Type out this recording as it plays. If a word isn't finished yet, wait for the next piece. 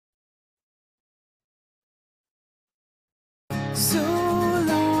So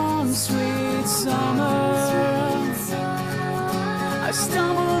long, sweet summer. I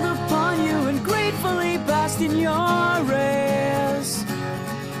stumbled upon you and gratefully basked in your rays.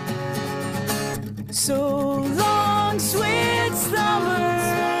 So long, sweet summer.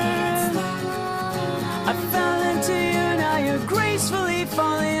 I fell into you, now you're gracefully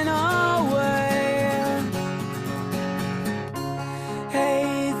falling away.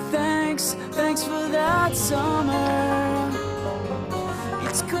 Hey, thanks for that summer.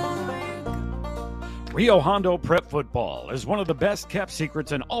 It's cold. Rio Hondo Prep Football is one of the best kept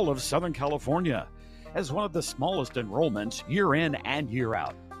secrets in all of Southern California. As one of the smallest enrollments year in and year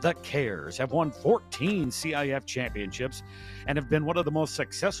out, the Cares have won 14 CIF championships and have been one of the most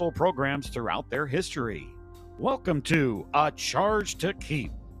successful programs throughout their history. Welcome to A Charge to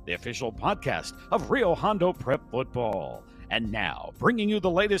Keep, the official podcast of Rio Hondo Prep Football. And now, bringing you the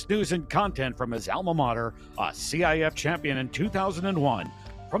latest news and content from his alma mater, a CIF champion in 2001.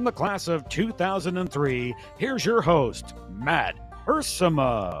 From the class of 2003, here's your host, Matt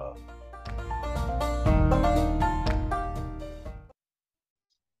Hersema.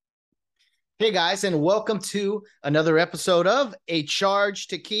 Hey guys, and welcome to another episode of A Charge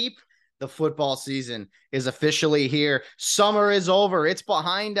to Keep. The football season is officially here. Summer is over. It's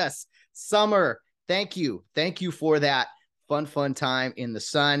behind us. Summer, thank you. Thank you for that fun time in the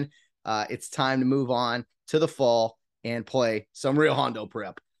sun. It's time to move on to the fall and play some Rio Hondo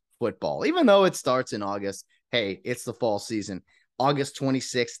Prep football. Even though it starts in August, hey, it's the fall season. August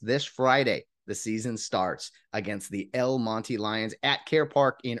 26th, this Friday, the season starts against the El Monte Lions at Care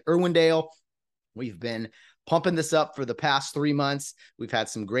Park in Irwindale. We've been pumping this up for the past 3 months. We've had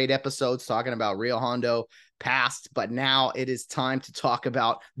some great episodes talking about Rio Hondo past, but now it is time to talk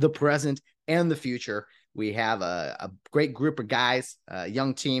about the present and the future. We have a great group of guys, a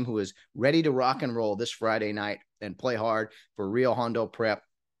young team who is ready to rock and roll this Friday night and play hard for Rio Hondo Prep.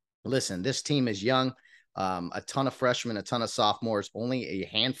 Listen, this team is young, a ton of freshmen, a ton of sophomores, only a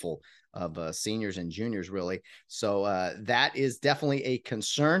handful of seniors and juniors, really. So that is definitely a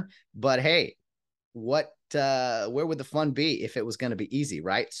concern. But hey, where would the fun be if it was going to be easy,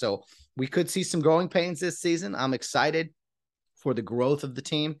 right? So we could see some growing pains this season. I'm excited for the growth of the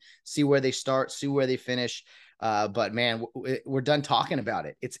team, see where they start, see where they finish. But man, we're done talking about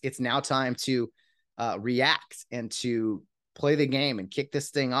it. It's now time to react and to play the game and kick this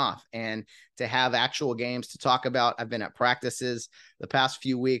thing off and to have actual games to talk about. I've been at practices the past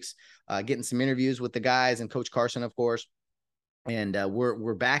few weeks, getting some interviews with the guys and Coach Carson, of course. And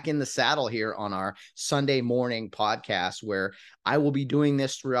we're back in the saddle here on our Sunday morning podcast, where I will be doing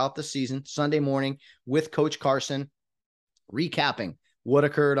this throughout the season, Sunday morning with Coach Carson, recapping what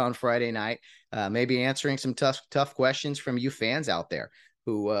occurred on Friday night, maybe answering some tough questions from you fans out there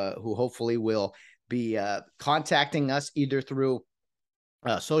who hopefully will be contacting us either through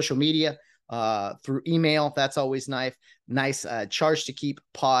social media, through email. That's always nice. Charge to keep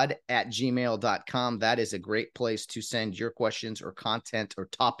pod@gmail.com. That is a great place to send your questions or content or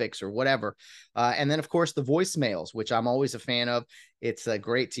topics or whatever. And then, of course, the voicemails, which I'm always a fan of. It's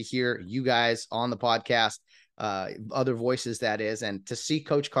great to hear you guys on the podcast, other voices, that is, and to see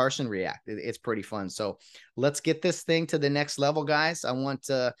Coach Carson react. It's pretty fun. So let's get this thing to the next level, guys. I want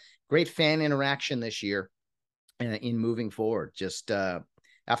great fan interaction this year in moving forward. Just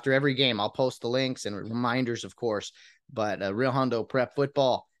after every game, I'll post the links and reminders, of course. But Rio Hondo Prep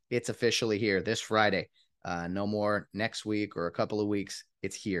Football, it's officially here this Friday. No more next week or a couple of weeks.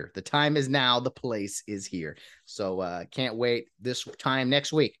 It's here. The time is now. The place is here. So can't wait. This time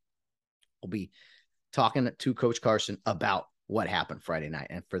next week, we'll be talking to Coach Carson about what happened Friday night.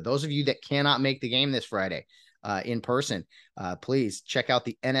 And for those of you that cannot make the game this Friday in person, please check out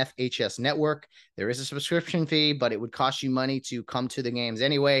the NFHS network. There is a subscription fee, but it would cost you money to come to the games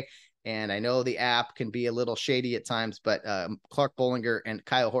anyway. And I know the app can be a little shady at times, but Clark Bollinger and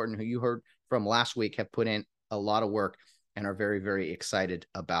Kyle Horton, who you heard from last week, have put in a lot of work and are very, very excited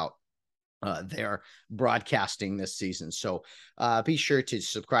about their broadcasting this season. So be sure to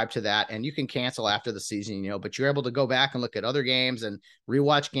subscribe to that, and you can cancel after the season, but you're able to go back and look at other games and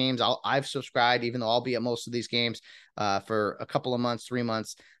rewatch games. I've subscribed, even though I'll be at most of these games for a couple of months, 3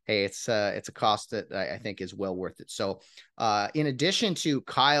 months. Hey, it's a cost that I think is well worth it. So in addition to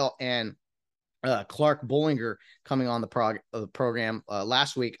Kyle and Clark Bollinger coming on the program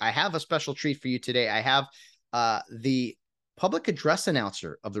last week, I have a special treat for you today. I have the public address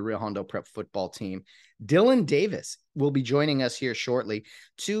announcer of the Rio Hondo Prep football team, Dylan Davis, will be joining us here shortly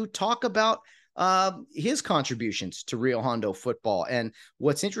to talk about his contributions to Rio Hondo football. And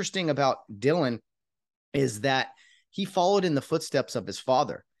what's interesting about Dylan is that he followed in the footsteps of his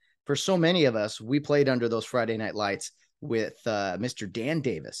father. For so many of us, we played under those Friday night lights with Mr. Dan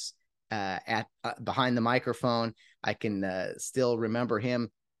Davis at behind the microphone. I can still remember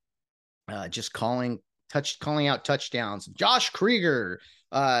him just calling out touchdowns. Josh Krieger,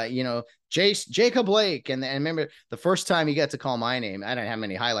 Jacob Blake, and remember the first time he got to call my name. I don't have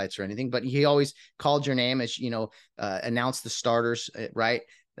many highlights or anything, but he always called your name as announced the starters, right?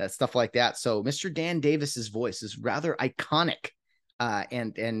 Stuff like that. So Mr. Dan Davis's voice is rather iconic.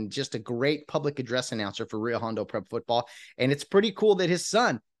 And just a great public address announcer for Rio Hondo Prep Football. And it's pretty cool that his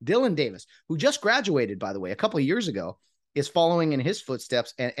son, Dylan Davis, who just graduated, by the way, a couple of years ago, is following in his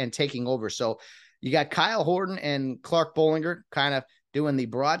footsteps and taking over. So you got Kyle Horton and Clark Bollinger kind of doing the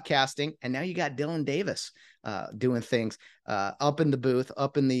broadcasting, and now you got Dylan Davis doing things up in the booth,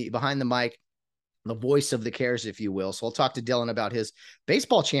 behind the mic, the voice of the Cares, if you will. So I'll talk to Dylan about his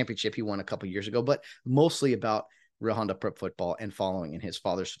baseball championship he won a couple of years ago, but mostly about Rio Hondo Prep Football and following in his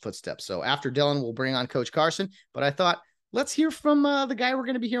father's footsteps. So after Dylan, we'll bring on Coach Carson. But I thought, let's hear from the guy we're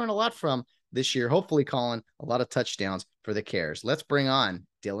going to be hearing a lot from this year, hopefully calling a lot of touchdowns for the Cares. Let's bring on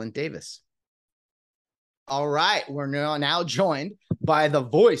Dylan Davis. All right, we're now joined by the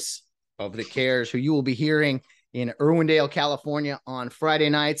voice of the Cares, who you will be hearing in Irwindale, California on Friday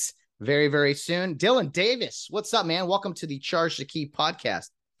nights very, very soon. Dylan Davis, what's up, man? Welcome to the Charge to Keep podcast.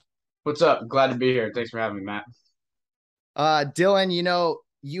 What's up? Glad to be here. Thanks for having me, Matt. Dylan,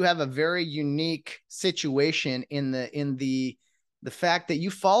 you have a very unique situation in the fact that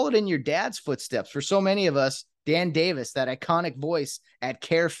you followed in your dad's footsteps. For so many of us, Dan Davis, that iconic voice at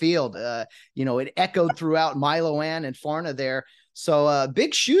Care Field, it echoed throughout Milo-Ann and Farna there. So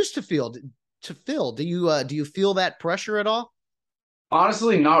big shoes to fill. Do you feel that pressure at all?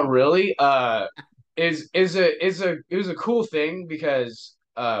 Honestly, not really. It was a cool thing because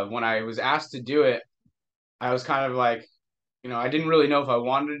when I was asked to do it, I was kind of like, I didn't really know if I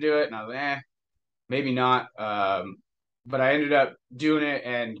wanted to do it, and I was like, maybe not. But I ended up doing it,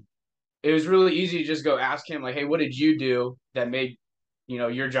 and it was really easy to just go ask him, like, hey, what did you do that made,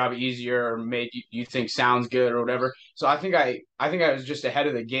 your job easier or made you think sounds good or whatever. So I think I was just ahead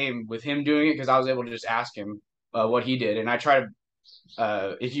of the game with him doing it because I was able to just ask him what he did. And I try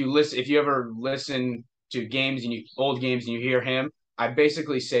to, if you ever listen to old games and you hear him, I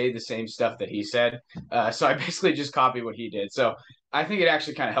basically say the same stuff that he said. So I basically just copy what he did. So I think it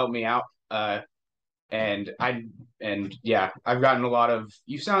actually kind of helped me out. I've gotten a lot of,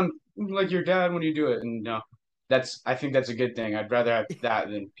 you sound like your dad when you do it. And I think that's a good thing. I'd rather have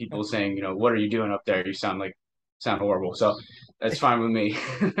that than people saying, what are you doing up there? You sound horrible. So that's fine with me.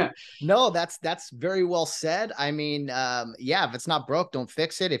 No, that's very well said. I mean, if it's not broke, don't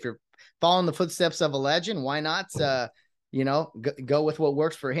fix it. If you're following the footsteps of a legend, why not, go with what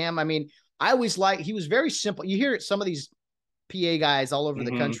works for him. I mean, I always he was very simple. You hear some of these PA guys all over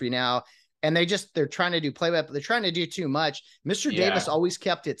the country now, and they're trying to do play-by-play. They're trying to do too much. Mr. Davis always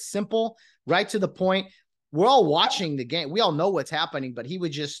kept it simple, right to the point. We're all watching the game. We all know what's happening, but he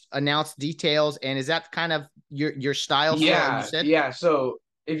would just announce details. And is that kind of your style? Yeah. Yeah. So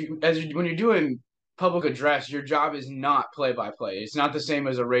when you're doing public address, your job is not play-by-play. It's not the same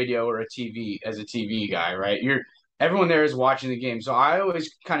as a radio or a TV guy, right? Everyone there is watching the game. So I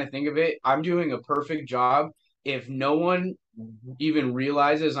always kind of think of it, I'm doing a perfect job if no one even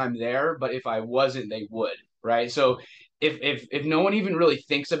realizes I'm there, but if I wasn't, they would, right? So if no one even really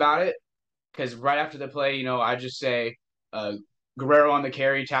thinks about it, because right after the play, I just say Guerrero on the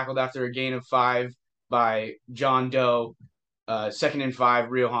carry, tackled after a gain of 5 by John Doe, 2nd and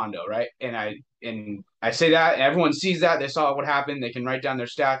 5, Rio Hondo, right? And I say that, and everyone sees that. They saw what happened. They can write down their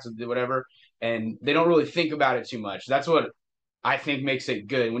stats or whatever, and they don't really think about it too much. That's what I think makes it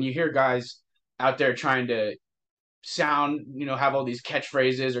good. When you hear guys out there trying to sound, have all these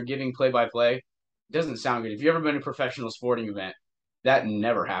catchphrases or giving play-by-play, it doesn't sound good. If you've ever been to a professional sporting event, that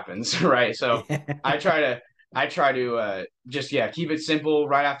never happens, right? So I try to just keep it simple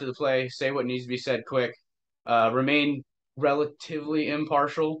right after the play, say what needs to be said quick, remain relatively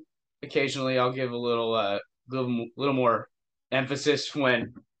impartial. Occasionally I'll give a little more emphasis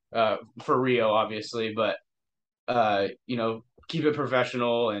when for Rio, obviously, but keep it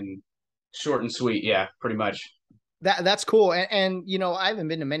professional and short and sweet. Yeah, pretty much. That's cool. And I haven't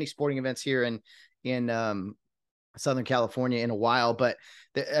been to many sporting events here in Southern California in a while, but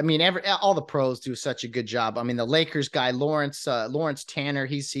all the pros do such a good job. I mean, the Lakers guy, Lawrence Tanner,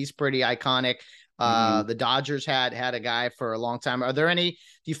 he's pretty iconic. The Dodgers had a guy for a long time. Do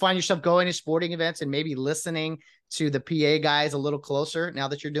you find yourself going to sporting events and maybe listening to the PA guys a little closer now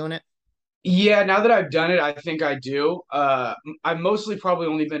that you're doing it? Yeah, now that I've done it, I think I do. I've mostly probably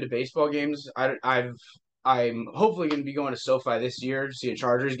only been to baseball games. I'm hopefully going to be going to SoFi this year to see a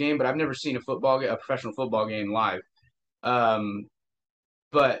Chargers game, but I've never seen a professional football game live. Um,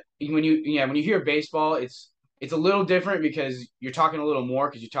 but when you hear baseball, it's a little different because you're talking a little more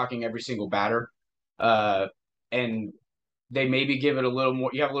because you're talking every single batter, and they maybe give it a little more.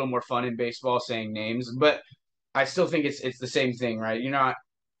 You have a little more fun in baseball saying names, but I still think it's the same thing, right?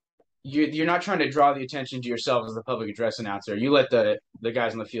 You're not trying to draw the attention to yourself as the public address announcer. You let the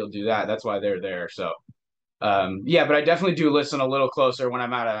guys on the field do that. That's why they're there. So yeah, but I definitely do listen a little closer when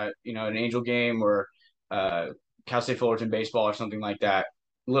I'm at an Angel game or Cal State Fullerton baseball or something like that.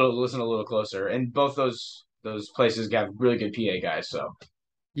 Listen a little closer, and both those places have really good PA guys. So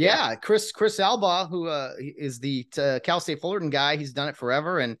Yeah, Chris Alba, who is the Cal State Fullerton guy, he's done it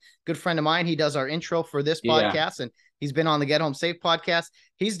forever, and good friend of mine. He does our intro for this yeah. podcast, and he's been on the Get Home Safe podcast.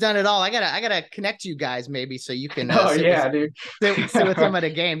 He's done it all. I gotta connect you guys maybe so you can. Dude, sit with him at a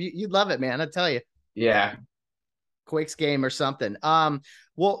game. You'd love it, man. I tell you. Yeah. Quakes game or something.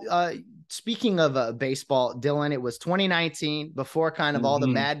 Well, speaking of baseball, Dylan, it was 2019 before kind of all the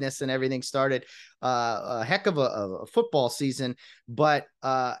madness and everything started. A heck of a football season, but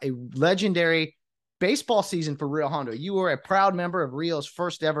a legendary baseball season for Rio Hondo. You were a proud member of Rio's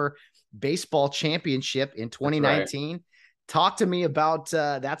first ever baseball championship in 2019. Right. Talk to me about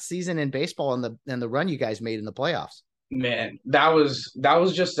that season in baseball and the run you guys made in the playoffs. Man, that was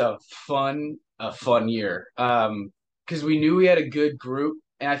just a fun year. Because we knew we had a good group,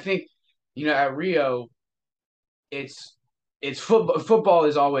 and I think at Rio, it's football. Football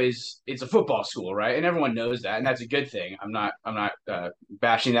is always it's a football school, right? And everyone knows that, and that's a good thing. I'm not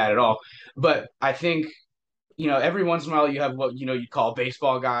bashing that at all, but I think every once in a while you have what you call a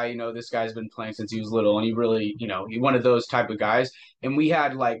baseball guy. This guy's been playing since he was little, and he really he one of those type of guys. And we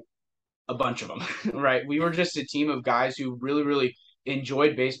had like a bunch of them, right? We were just a team of guys who really, really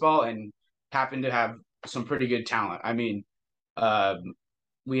enjoyed baseball and happened to have some pretty good talent. I mean,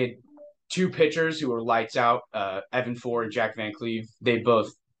 we had two pitchers who were lights out, Evan Ford and Jack Van Cleve. They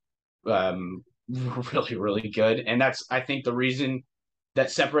both were really, really good. And that's, I think, the reason that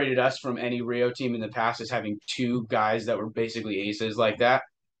separated us from any Rio team in the past is having two guys that were basically aces like that.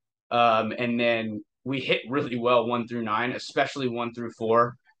 And then we hit really well 1 through 9, especially 1 through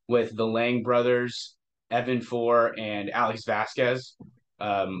 4 with the Lang brothers, Evan Four, and Alex Vasquez.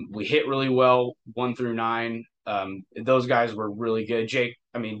 We hit really well 1 through 9. Those guys were really good. Jake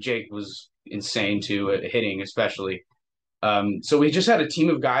was insane too at hitting, especially. So we just had a team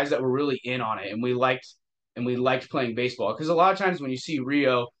of guys that were really in on it, and we liked playing baseball. Because a lot of times when you see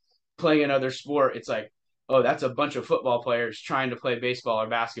Rio playing another sport, it's like, oh, that's a bunch of football players trying to play baseball or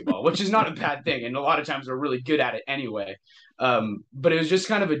basketball, which is not a bad thing. And a lot of times we're really good at it anyway. But it was just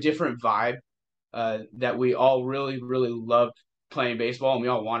kind of a different vibe that we all really, really loved playing baseball, and we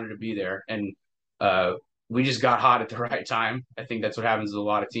all wanted to be there. And we just got hot at the right time. I think that's what happens with a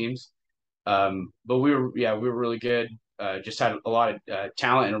lot of teams. But we were really good. Just had a lot of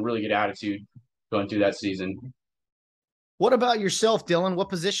talent and a really good attitude going through that season. What about yourself, Dylan? What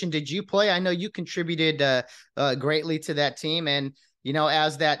position did you play? I know you contributed greatly to that team, and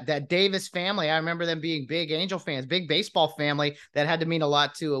as that Davis family, I remember them being big Angel fans, big baseball family. That had to mean a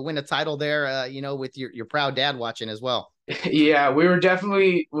lot to win a title there. With your proud dad watching as well. Yeah, we were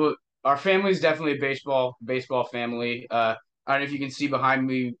definitely. Well, our family's definitely a baseball family. I don't know if you can see behind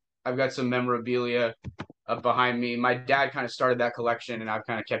me. I've got some memorabilia behind me. My dad kind of started that collection, and I've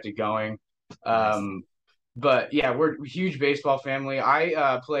kind of kept it going. Nice. But yeah, we're a huge baseball family.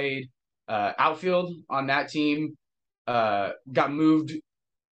 I played outfield on that team. Got moved.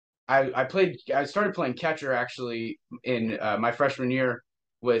 I started playing catcher actually in my freshman year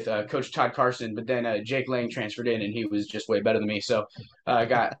with Coach Todd Carson, but then Jake Lang transferred in, and he was just way better than me. So I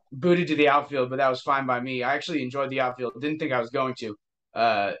got booted to the outfield, but that was fine by me. I actually enjoyed the outfield. Didn't think I was going to,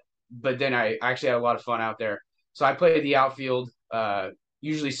 but then I actually had a lot of fun out there. So I played the outfield,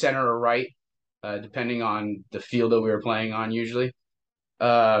 usually center or right. Depending on the field that we were playing on usually.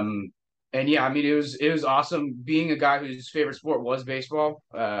 And yeah, I mean, it was awesome being a guy whose favorite sport was baseball.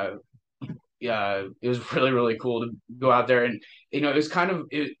 Yeah, it was really, really cool to go out there. And, it was kind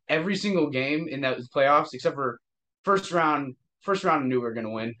of every single game in those playoffs, except for first round, I knew we were going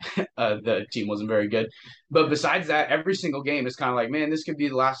to win. The team wasn't very good. But besides that, every single game is kind of like, man, this could be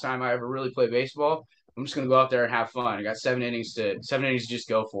the last time I ever really play baseball. I'm just going to go out there and have fun. I got 7 innings to just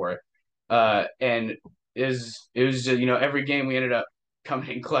go for it. And it was just, every game we ended up coming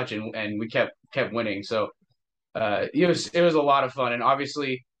in clutch and we kept winning. So it was a lot of fun. And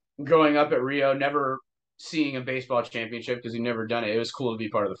obviously growing up at Rio, never seeing a baseball championship because we've never done it. It was cool to be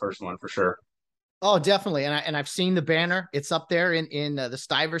part of the first one for sure. Oh, definitely. And I've seen the banner. It's up there in the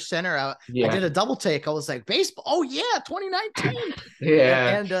Stivers Center. I Yeah. did a double take. I was like, baseball. Oh yeah, 2019.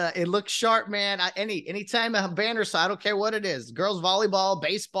 Yeah. And it looks sharp, man. Anytime a banner, so I don't care what it is. Girls volleyball,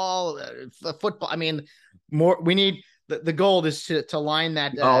 baseball, football. I mean, more. We need the goal is to line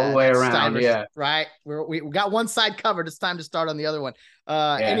that All the way that around. Stivers, Yeah. right. We got one side covered. It's time to start on the other one.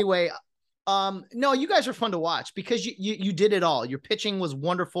 Yeah. Anyway. No, you guys are fun to watch because you did it all. Your pitching was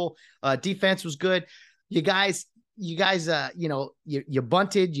wonderful. Defense was good. You guys, you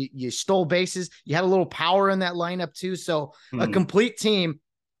bunted, you stole bases. You had a little power in that lineup too. So a complete team,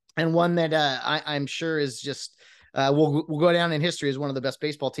 and one that I'm sure is just will go down in history as one of the best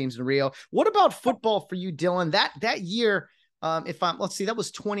baseball teams in Rio. What about football for you, Dylan? That year, let's see, that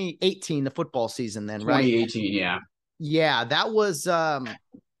was 2018, the football season then, right? 2018, yeah. Yeah, that was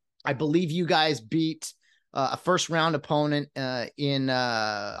I believe you guys beat a first round opponent in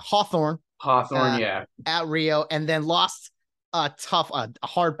Hawthorne. Yeah. At Rio, and then lost a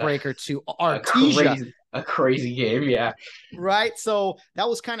heartbreaker to Artesia. A crazy game, yeah. Right. So that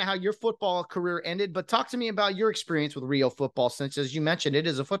was kind of how your football career ended. But talk to me about your experience with Rio football, since, as you mentioned, it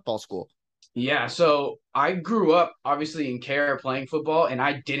is a football school. Yeah. So I grew up obviously in Care playing football, and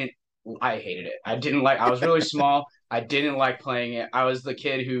I hated it. I was really small. I didn't like playing it. I was the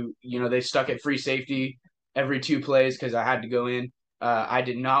kid who, they stuck at free safety every 2 plays because I had to go in. I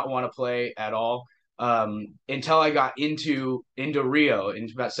did not want to play at all until I got into Rio in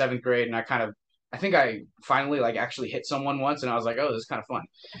about 7th grade, and I think I finally actually hit someone once, and I was like, oh, this is kind of fun.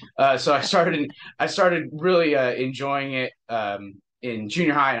 So I started really enjoying it in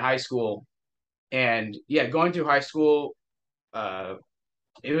junior high and high school, and yeah, going through high school.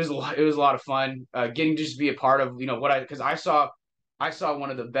 It was a lot of fun getting to just be a part of because I saw one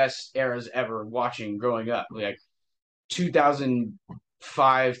of the best eras ever watching growing up.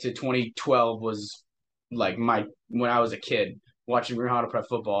 2005 to 2012 was when I was a kid watching Rio Hondo Prep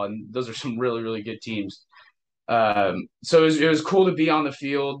football, and those are some really, really good teams. So it was cool to be on the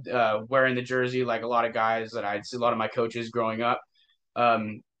field wearing the jersey like a lot of guys that I'd see, a lot of my coaches growing up.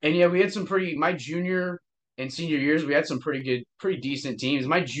 And yeah, we had my junior and senior years, we had some pretty decent teams.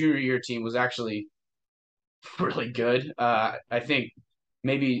 My junior year team was actually really good. I think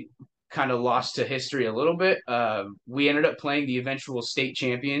maybe kind of lost to history a little bit. We ended up playing the eventual state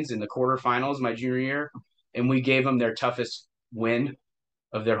champions in the quarterfinals my junior year, and we gave them their toughest win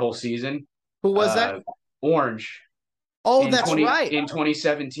of their whole season. Who was that? Orange. Oh, that's right. In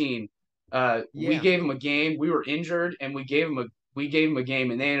 2017. We gave them a game. We were injured, and we gave them a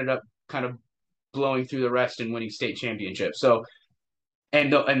game, and they ended up kind of blowing through the rest and winning state championship. So,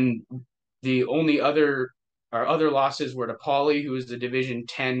 and the only our other losses were to Pauley, who was the Division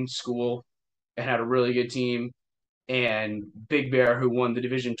 10 school and had a really good team, and Big Bear, who won the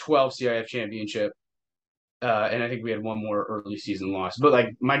Division 12 CIF championship. And I think we had one more early season loss. But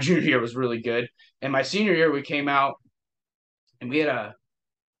my junior year was really good. And my senior year, we came out and we had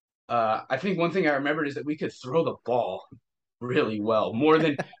I think one thing I remembered is that we could throw the ball really well, more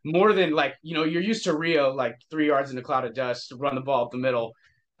than you're used to Rio 3 yards in a cloud of dust, run the ball up the middle,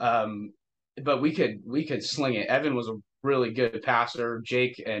 but we could sling it. Evan was a really good passer.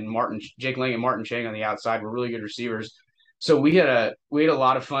 Jake Lang and Martin Chang on the outside were really good receivers. So we had a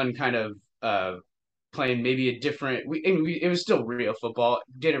lot of fun kind of playing maybe a different. It was still Rio football,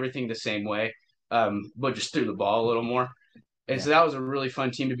 did everything the same way, but just threw the ball a little more. And so that was a really fun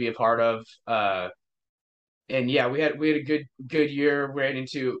team to be a part of. And yeah, we had a good year. We ran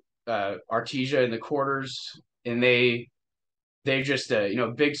into Artesia in the quarters, and they just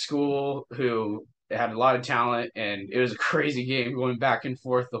big school who had a lot of talent, and it was a crazy game going back and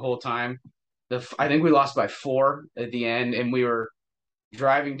forth the whole time. I think we lost by 4 at the end, and we were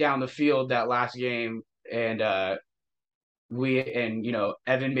driving down the field that last game, and Evan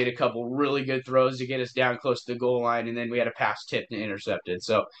made a couple really good throws to get us down close to the goal line, and then we had a pass tipped and intercepted.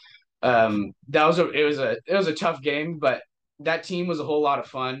 So it was a tough game, but that team was a whole lot of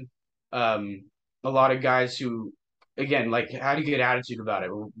fun. A lot of guys who, again, had a good attitude about it.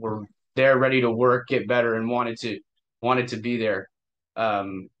 We're there, ready to work, get better, and wanted to be there.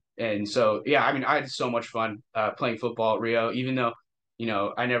 And so, yeah, I mean, I had so much fun playing football at Rio, even though,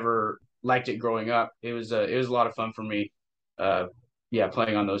 I never liked it growing up. It was a lot of fun for me.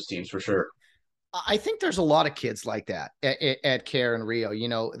 Playing on those teams for sure. I think there's a lot of kids like that at Care and Rio.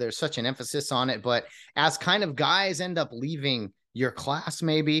 There's such an emphasis on it, but as kind of guys end up leaving your class,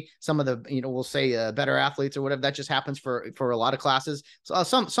 maybe some of the, we'll say better athletes or whatever, that just happens for a lot of classes. So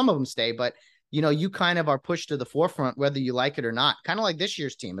some of them stay, but you kind of are pushed to the forefront, whether you like it or not. Kind of like this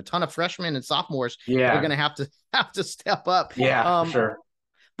year's team, a ton of freshmen and sophomores are going to have to step up. Yeah, for sure.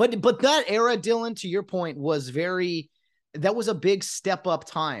 But that era, Dylan, to your point, that was a big step up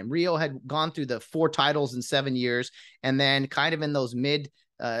time. Rio had gone through the 4 titles in 7 years, and then kind of in those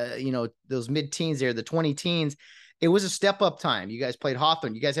those mid-teens there, the 20 teens, it was a step up time. You guys played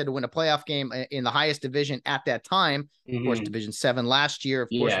Hawthorne. You guys had to win a playoff game in the highest division at that time. Of course, Division 7 last year, of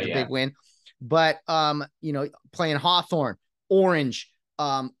course, was a big win. But playing Hawthorne, Orange,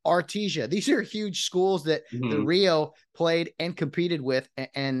 Artesia, these are huge schools that the Rio played and competed with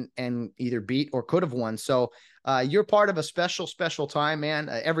and either beat or could have won. So you're part of a special time, man.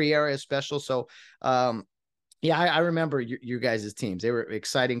 Every area is special. So I remember your guys' teams. They were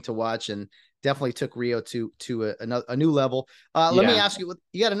exciting to watch and definitely took Rio to a new level. Let me ask you,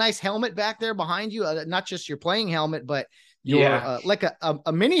 you got a nice helmet back there behind you, not just your playing helmet, but your like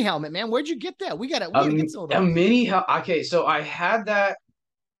a mini helmet, man. Where'd you get that? We gotta get some of that. A mini helmet. Okay, so I had that.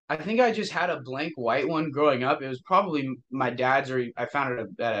 I think I just had a blank white one growing up. It was probably my dad's, or I found it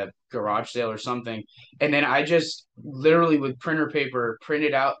at a garage sale or something. And then I just literally with printer paper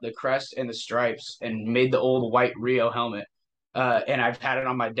printed out the crest and the stripes and made the old white Rio helmet. And I've had it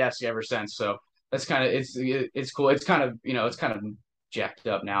on my desk ever since. So that's kind of it's cool. It's kind of it's kind of jacked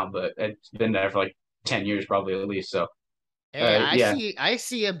up now, but it's been there for like 10 years probably at least. So hey, I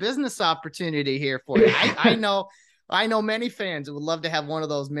see a business opportunity here for you. I know many fans who would love to have one of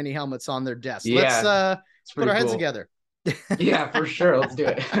those mini helmets on their desk. Let's put our heads together. Yeah, for sure. Let's do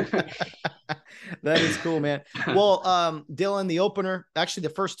it. That is cool, man. Well, Dylan, the opener, actually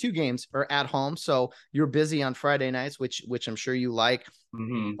the first 2 games are at home. So you're busy on Friday nights, which I'm sure you like.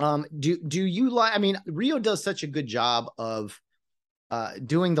 Do you like, I mean, Rio does such a good job of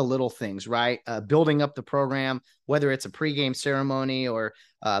doing the little things, right? Building up the program, whether it's a pregame ceremony or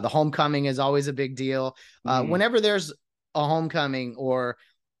the homecoming is always a big deal. Whenever there's a homecoming or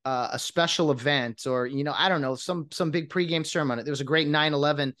a special event or, I don't know, some big pregame ceremony. There was a great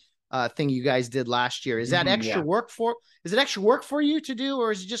 9/11 thing you guys did last year. Is that extra work is it extra work for you to do?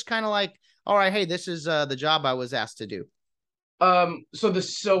 Or is it just kind of like, all right, hey, this is the job I was asked to do?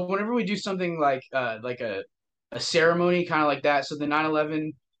 So whenever we do something like a ceremony kind of like that. So the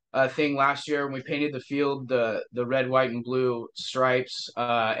 9/11 thing last year when we painted the field the red, white, and blue stripes,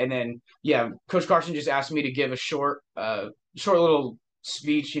 and then Coach Carson just asked me to give a short little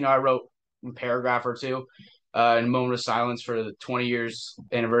speech. I wrote a paragraph or two, in a moment of silence for the 20 years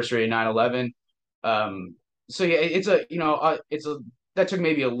anniversary of 9/11. So that took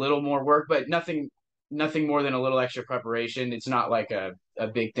maybe a little more work, but nothing more than a little extra preparation. It's not like a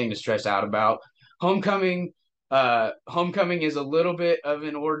big thing to stress out about. Homecoming is a little bit of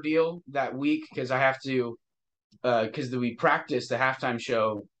an ordeal that week because I have to because we practiced the halftime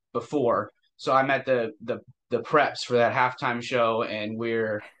show before, so I'm at the preps for that halftime show, and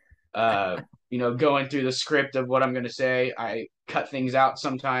we're going through the script of what I'm going to say. I cut things out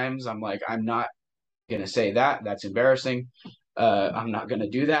sometimes. I'm like, I'm not going to say that. That's embarrassing. I'm not going to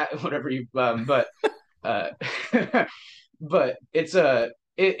do that. Whatever you. But it's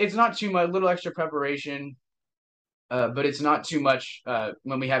not too much. Little extra preparation. But it's not too much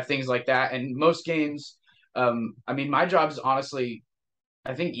when we have things like that. And most games, my job is honestly,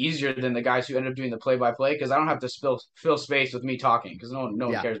 I think, easier than the guys who end up doing the play-by-play because I don't have to fill space with me talking because no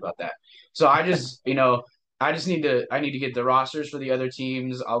one cares about that. So I just, I need to get the rosters for the other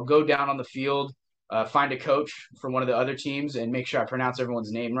teams. I'll go down on the field, find a coach from one of the other teams and make sure I pronounce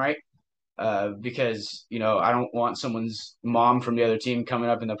everyone's name right. Because, I don't want someone's mom from the other team coming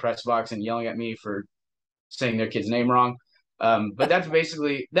up in the press box and yelling at me for saying their kid's name wrong. But that's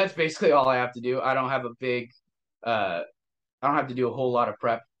basically all I have to do. I don't have I don't have to do a whole lot of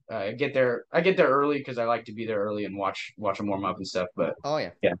prep. I get there early because I like to be there early and watch them warm up and stuff. But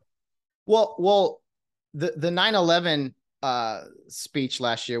yeah. Well, the 9/11 speech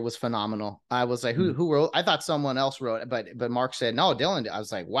last year was phenomenal. I was like, who wrote? I thought someone else wrote it, but Mark said no, Dylan. I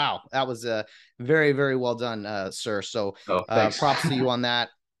was like, wow, that was very, very well done, sir. So props to you on that.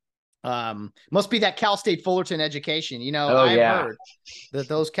 Must be that Cal State Fullerton education. I've heard that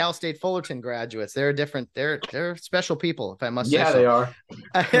those Cal State Fullerton graduates, they're different. They're special people, if I must say so. They are.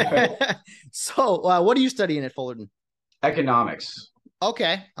 So what are you studying at Fullerton? Economics.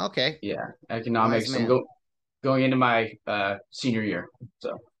 Okay. Yeah, economics. Nice, I'm going into my senior year.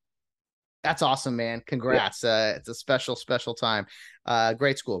 So that's awesome, man. Congrats. It's a special time.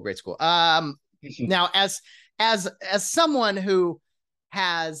 Great school. Now as someone who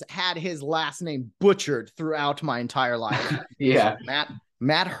has had his last name butchered throughout my entire life.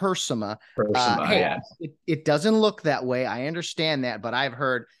 Matt Hersema. It doesn't look that way. I understand that, but I've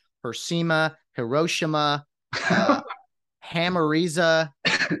heard Hersema, Hiroshima, Hamariza,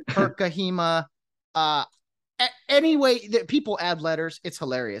 Herkahima. Anyway, that people add letters. It's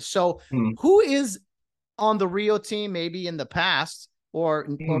hilarious. So who is on the Rio team, maybe in the past or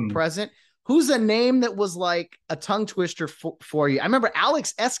present? Who's a name that was like a tongue twister for you? I remember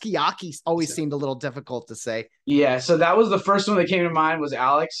Alex Eskiaki always seemed a little difficult to say. Yeah, so that was the first one that came to mind was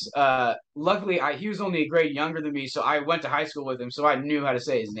Alex. Luckily, he was only a grade younger than me, so I went to high school with him, so I knew how to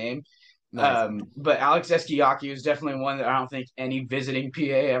say his name. Nice. But Alex Eskiaki was definitely one that I don't think any visiting PA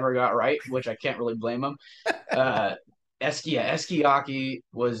ever got right, which I can't really blame him. Eskiaki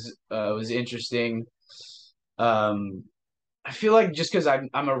was interesting. I feel like just because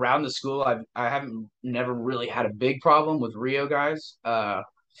I'm around the school, I haven't never really had a big problem with Rio guys. I'm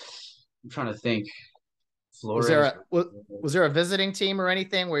trying to think. Flores. Was there a visiting team or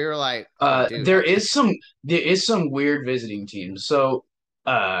anything where you're like, there is some weird visiting teams. So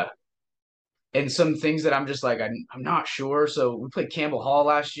and some things that I'm just like I'm not sure. So we played Campbell Hall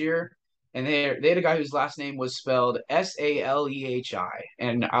last year, and they had a guy whose last name was spelled Salehi,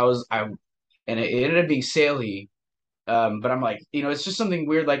 and and it ended up being Saley. But I'm like, it's just something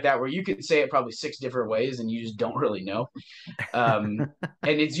weird like that where you could say it probably 6 different ways and you just don't really know. And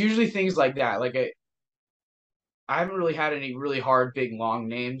it's usually things like that. Like I haven't really had any really hard, big, long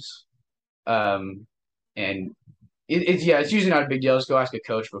names. And it's usually not a big deal. Just go ask a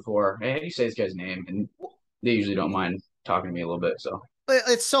coach before, hey, how do you say this guy's name? And they usually don't mind talking to me a little bit. So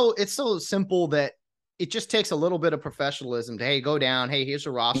it's so simple that it just takes a little bit of professionalism to, hey, go down. Hey, here's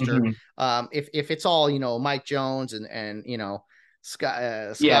a roster. If it's all, Mike Jones and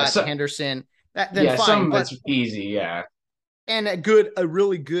Scott Henderson, then fine. That's easy. Yeah. And a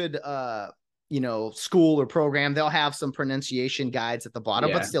really good, school or program, they'll have some pronunciation guides at the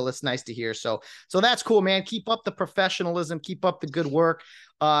bottom, but still it's nice to hear. So that's cool, man. Keep up the professionalism, keep up the good work.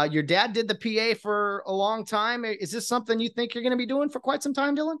 Your dad did the PA for a long time. Is this something you think you're going to be doing for quite some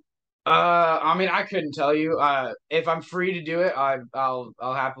time, Dylan? I mean, I couldn't tell you. If I'm free to do it, I'll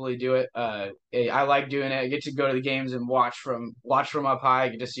happily do it. I like doing it. I get to go to the games and watch from up high. I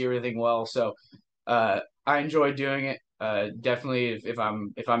get to see everything well. So, I enjoy doing it. Definitely, if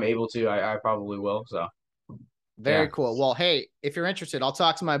I'm able to, I probably will. So, very cool. Well, hey, if you're interested, I'll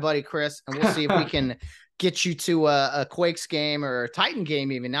talk to my buddy Chris, and we'll see if we can get you to a Quakes game or a Titan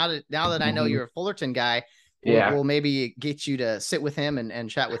game. Even now that I know you're a Fullerton guy. We'll maybe get you to sit with him and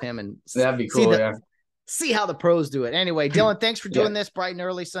chat with him, and that'd be cool. See how the pros do it. Anyway, Dylan, thanks for doing this bright and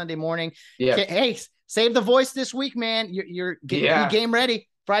early Sunday morning. Yeah. Hey, save the voice this week, man. You're getting game ready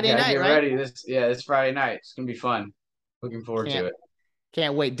Friday night, right? Ready. This Friday night. It's gonna be fun. Looking forward to it.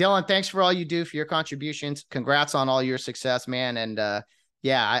 Can't wait. Dylan, thanks for all you do, for your contributions. Congrats on all your success, man. And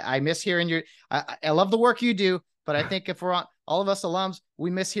I miss hearing I love the work you do, but I think if we're on all of us alums, we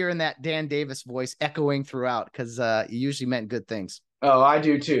miss hearing that Dan Davis voice echoing throughout, because you usually meant good things. Oh, I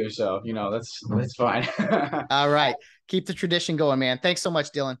do too. So, that's fine. All right. Keep the tradition going, man. Thanks so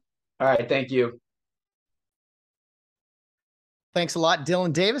much, Dylan. All right. Thank you. Thanks a lot,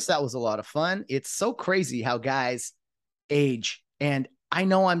 Dylan Davis. That was a lot of fun. It's so crazy how guys age. And I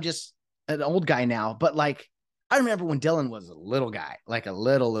know I'm just an old guy now, but like, I remember when Dylan was a little guy, like a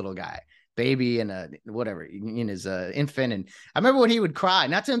little guy. Baby and whatever in his infant, and I remember when he would cry.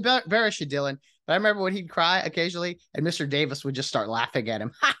 Not to embarrass you, Dylan, but I remember when he'd cry occasionally, and Mr. Davis would just start laughing at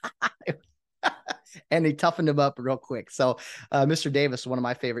him, and he toughened him up real quick. So, Mr. Davis, one of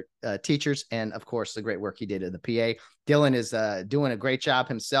my favorite teachers, and of course the great work he did at the PA. Dylan is doing a great job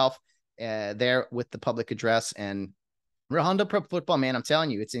himself there with the public address, and Rio Hondo Prep Football, man. I'm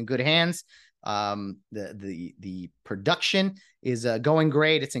telling you, it's in good hands. The production is going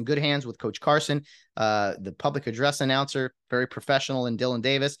great. It's in good hands with Coach Carson, the public address announcer, very professional, in Dylan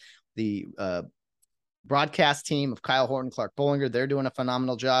Davis, the broadcast team of Kyle Horton, Clark Bollinger. They're doing a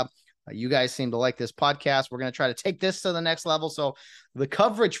phenomenal job. You guys seem to like this podcast. We're going to try to take this to the next level. So the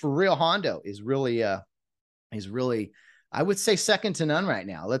coverage for Rio Hondo is really, I would say, second to none right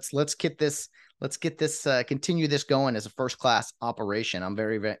now. Let's get this. Let's get this, continue this going as a first-class operation. I'm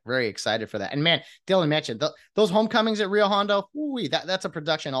very, very, very excited for that. And man, Dylan mentioned those homecomings at Rio Hondo. That's a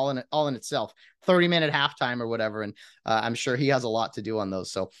production all in itself. 30-minute halftime or whatever, and I'm sure he has a lot to do on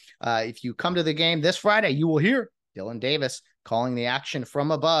those. So if you come to the game this Friday, you will hear Dylan Davis calling the action from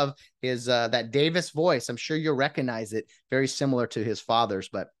above. Is that Davis voice? I'm sure you'll recognize it. Very similar to his father's,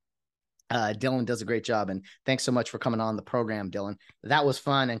 but. Dylan does a great job, and thanks so much for coming on the program, Dylan. That was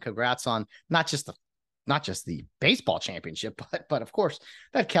fun, and congrats on not just the baseball championship, but of course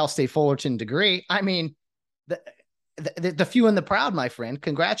that Cal State Fullerton degree. I mean, the few and the proud, my friend.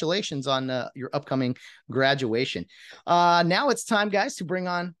 Congratulations on your upcoming graduation. Now it's time, guys, to bring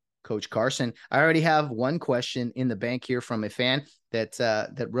on Coach Carson. I already have one question in the bank here from a fan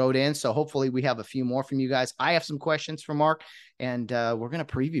that wrote in. So hopefully we have a few more from you guys. I have some questions for Mark, and we're going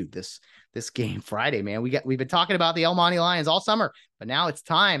to preview this game Friday, man. We've been talking about the El Monte Lions all summer, but now it's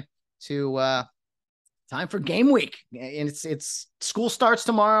time for game week. And it's school starts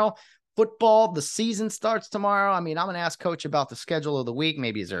tomorrow. Football, the season starts tomorrow. I mean, I'm going to ask Coach about the schedule of the week.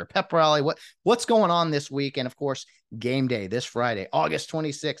 Maybe is there a pep rally? What's going on this week? And of course, game day this Friday, August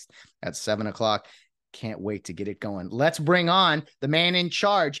 26th at 7:00. Can't wait to get it going. Let's bring on the man in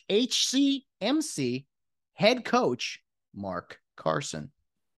charge, HCMC head coach, Mark Carson.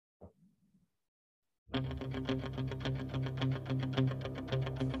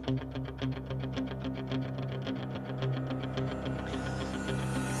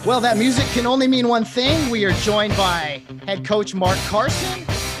 Well, that music can only mean one thing. We are joined by head coach Mark Carson.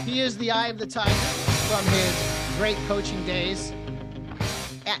 He is the eye of the tiger from his great coaching days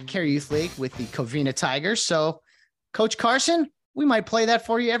at Cary Youth League with the Covina Tigers. So, Coach Carson, we might play that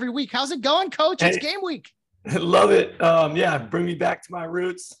for you every week. How's it going, Coach? It's game week. Love it. Yeah, bring me back to my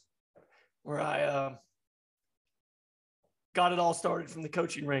roots where I got it all started from the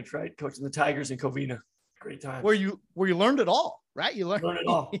coaching ranks, right? Coaching the Tigers in Covina. Great time. Where you learned it all, right? You learned it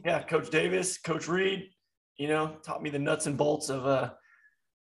all. Yeah, Coach Davis, Coach Reed, taught me the nuts and bolts of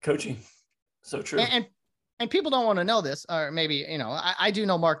coaching. So true. And people don't want to know this, or maybe, I do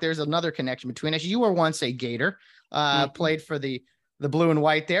know, Mark, there's another connection between us. You were once a Gator, played for the blue and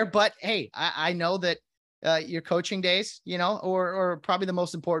white there, but hey, I know that your coaching days, or probably the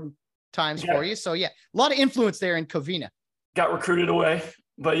most important times for you. So yeah, a lot of influence there in Covina. Got recruited away.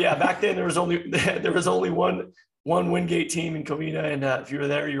 But yeah, back then there was only one Wingate team in Covina, and if you were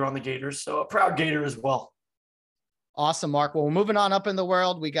there, you were on the Gators. So a proud Gator as well. Awesome, Mark. Well, we're moving on up in the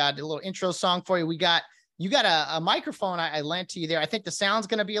world. We got a little intro song for you. You got a microphone I lent to you there. I think the sound's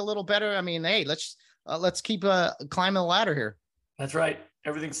going to be a little better. I mean, hey, let's keep climbing the ladder here. That's right.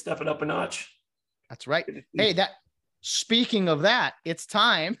 Everything's stepping up a notch. That's right. Hey, speaking of that, it's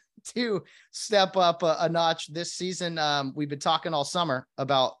time to step up a notch this season. We've been talking all summer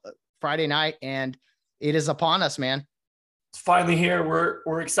about Friday night, and it is upon us, man. It's finally here.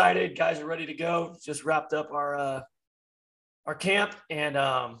 We're excited. Guys are ready to go. Just wrapped up our camp,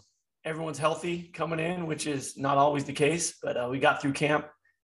 and everyone's healthy coming in, which is not always the case, but we got through camp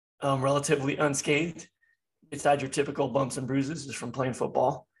relatively unscathed, besides your typical bumps and bruises just from playing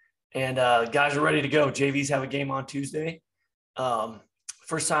football. And guys are ready to go. JVs have a game on Tuesday.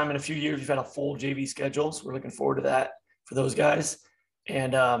 First time in a few years we've had a full JV schedule, so we're looking forward to that for those guys.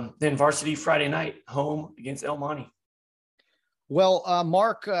 And then varsity Friday night, home against El Monte. Well,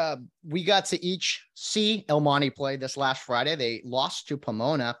 Mark, we got to each see El Monte play this last Friday. They lost to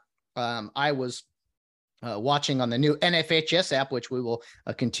Pomona. I was watching on the new NFHS app, which we will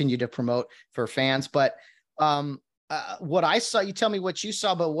continue to promote for fans. But what I saw, you tell me what you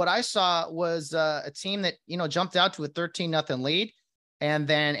saw, but what I saw was a team that, jumped out to a 13-0 lead and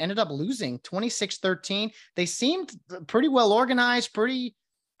then ended up losing 26-13. They seemed pretty well organized, pretty,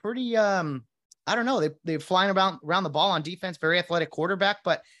 I don't know. They're flying around the ball on defense, very athletic quarterback,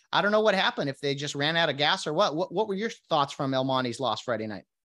 but I don't know what happened, if they just ran out of gas or what. What were your thoughts from El Monte's loss Friday night?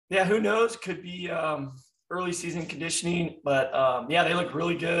 Yeah, who knows? Could be early season conditioning, but yeah, they looked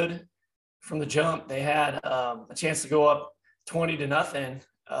really good from the jump. They had a chance to go up 20-0,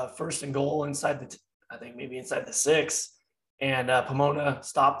 first and goal inside inside the 6. And Pomona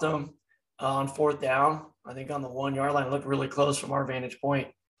stopped them on 4th down. I think on the 1-yard line. It looked really close from our vantage point.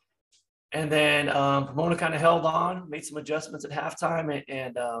 And then Pomona kind of held on, made some adjustments at halftime,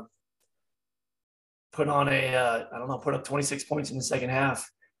 and put up 26 points in the second half.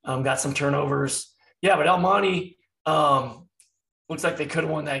 Got some turnovers. Yeah, but El Monte looks like they could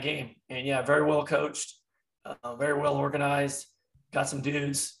have won that game. And yeah, very well coached, very well organized. Got some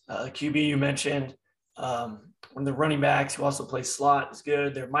dudes. QB you mentioned. One of the running backs who also plays slot is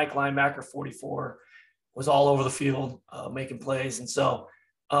good. Their Mike linebacker 44 was all over the field making plays. And so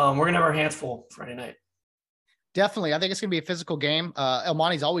we're going to have our hands full Friday night. Definitely. I think it's going to be a physical game. El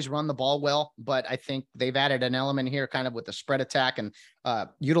Monte's always run the ball well, but I think they've added an element here kind of with the spread attack and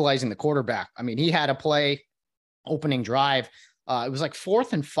utilizing the quarterback. I mean, he had a play opening drive. It was like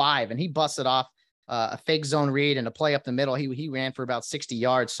 4th and 5, and he busted off a fake zone read and a play up the middle. He ran for about 60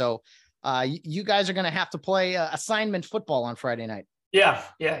 yards. So you guys are going to have to play assignment football on Friday night. Yeah.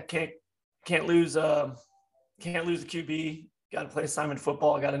 Can't lose the QB. Got to play assignment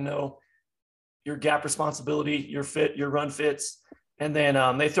football. Got to know your gap responsibility, your fit, your run fits. And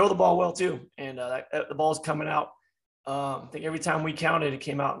then they throw the ball well too. And the ball's coming out. I think every time we counted, it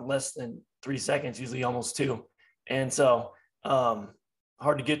came out in less than 3 seconds, usually almost 2. And so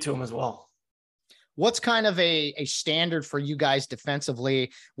hard to get to him as well. What's kind of a standard for you guys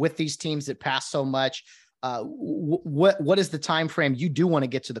defensively with these teams that pass so much? What is the time frame you do want to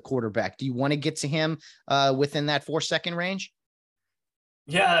get to the quarterback? Do you want to get to him within that 4-second range?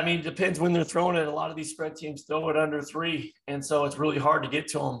 Yeah, I mean, it depends when they're throwing it. A lot of these spread teams throw it under 3, and so it's really hard to get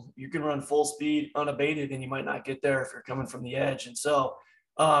to them. You can run full speed unabated, and you might not get there if you're coming from the edge. And so,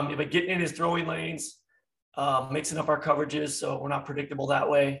 but getting in his throwing lanes, mixing up our coverages so we're not predictable that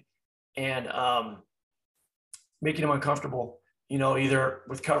way, and making him uncomfortable, either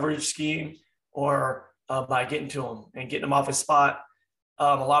with coverage scheme or by getting to him and getting him off his spot.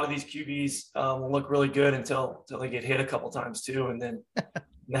 A lot of these QBs will look really good until they get hit a couple times too. And then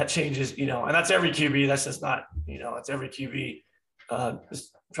that changes, and that's every QB. That's just not, it's every QB.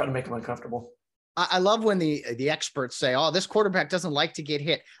 Just try to make them uncomfortable. I love when the experts say, oh, this quarterback doesn't like to get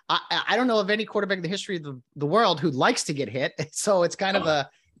hit. I don't know of any quarterback in the history of the world who likes to get hit. So it's kind of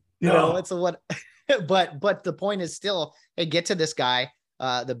it's a what, but the point is still, hey, get to this guy.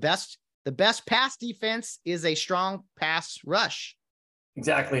 The best pass defense is a strong pass rush.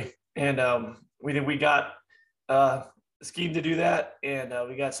 Exactly. And we think we got a scheme to do that. And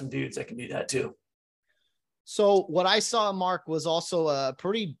we got some dudes that can do that too. So what I saw, Mark, was also a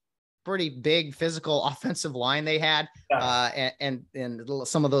pretty big physical offensive line they had. Yeah. And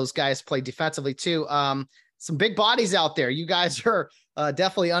some of those guys play defensively too. Some big bodies out there. You guys are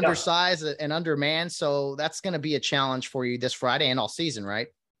definitely undersized and undermanned. So that's going to be a challenge for you this Friday and all season, right?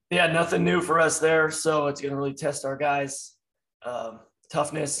 Yeah, nothing new for us there. So it's going to really test our guys'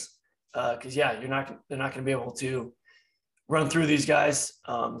 toughness. Because they're not going to be able to run through these guys.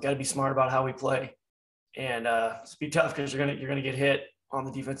 Got to be smart about how we play, and it's be tough because you're gonna get hit on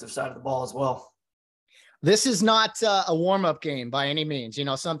the defensive side of the ball as well. This is not a warm-up game by any means.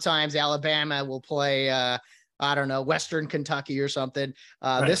 Sometimes Alabama will play, I don't know, Western Kentucky or something.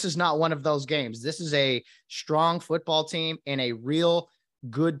 Right. This is not one of those games. This is a strong football team and a real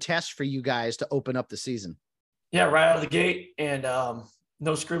good test for you guys to open up the season. Yeah, right out of the gate, and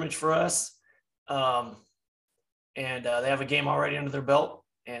no scrimmage for us. And they have a game already under their belt.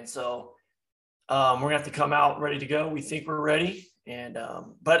 And so we're going to have to come out ready to go. We think we're ready. And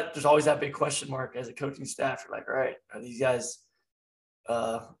but there's always that big question mark as a coaching staff. You're like, all right, are these guys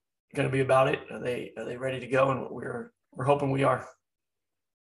going to be about it? Are they ready to go? And we're hoping we are.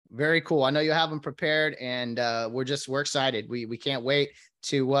 Very cool. I know you have them prepared, and we're excited. We can't wait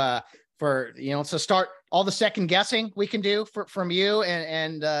to to start all the second guessing we can do from you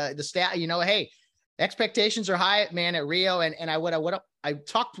and the stat. Hey, expectations are high, man, at Rio, and I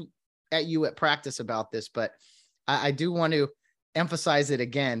talked at you at practice about this, but I do want to emphasize it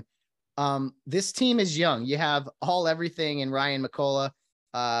again. This team is young. You have everything in Ryan McCullough,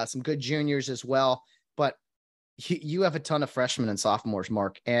 some good juniors as well, but you have a ton of freshmen and sophomores,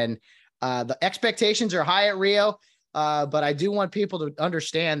 Mark, and the expectations are high at Rio. But I do want people to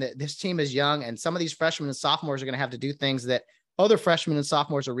understand that this team is young, and some of these freshmen and sophomores are going to have to do things that other freshmen and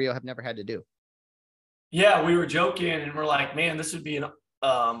sophomores at Rio have never had to do. Yeah, we were joking, and we're like, man, this would be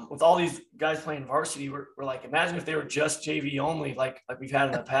with all these guys playing varsity, we're like, imagine if they were just JV only, like we've had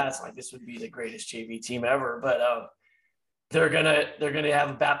in the past. Like, this would be the greatest JV team ever. But they're gonna have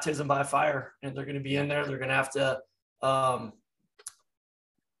a baptism by fire, and they're gonna be in there. They're gonna have to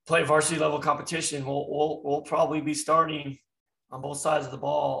play varsity level competition. We'll probably be starting on both sides of the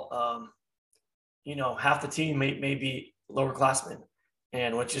ball. Half the team may be lower classmen,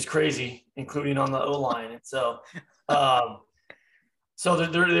 and which is crazy, including on the O-line. And so, so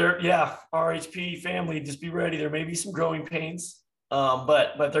they're RHP family, just be ready. There may be some growing pains,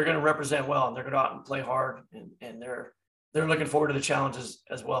 but they're going to represent well, and they're going to go out and play hard, and they're looking forward to the challenges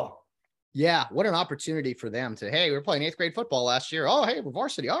as well. Yeah, what an opportunity for them to, hey, we were playing 8th grade football last year. Oh, hey, we're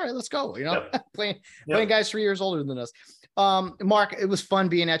varsity. All right, let's go. Playing guys 3 years older than us. Mark, it was fun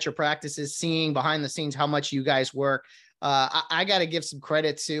being at your practices, seeing behind the scenes how much you guys work. I got to give some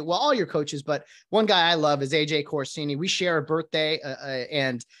credit to, all your coaches, but one guy I love is AJ Corsini. We share a birthday,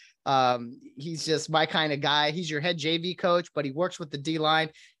 and he's just my kind of guy. He's your head JV coach, but he works with the D-line.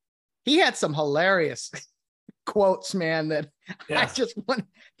 He had some hilarious quotes, man, that I just want.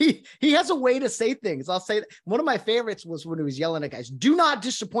 He has a way to say things. I'll say one of my favorites was when he was yelling at guys, "Do not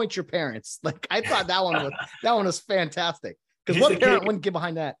disappoint your parents." Like, I thought that one was fantastic, because what parent wouldn't get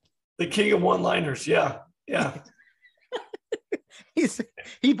behind that? The king of one-liners. Yeah.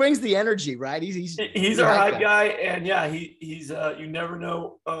 He brings the energy, right? He's our hype guy, and he's you never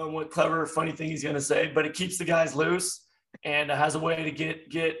know what clever, funny thing he's going to say, but it keeps the guys loose and has a way to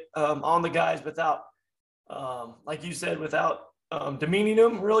get on the guys without, like you said, without demeaning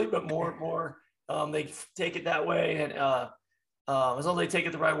them really, but more they take it that way, and as long as they take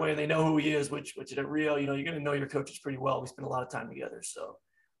it the right way and they know who he is, which at Rio, you're going to know your coaches pretty well. We spend a lot of time together. So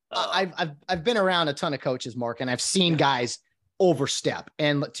I've been around a ton of coaches, Mark, and I've seen guys overstep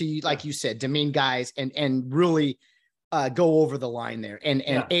and like you said, demean guys and really go over the line there. And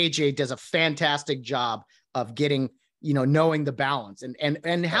AJ does a fantastic job of getting, knowing the balance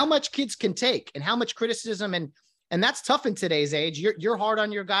and how much kids can take and how much criticism and that's tough in today's age. You're hard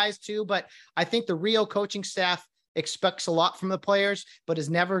on your guys too, but I think the Rio coaching staff expects a lot from the players, but is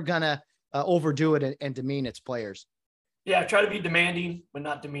never gonna overdo it and demean its players. Yeah, try to be demanding, but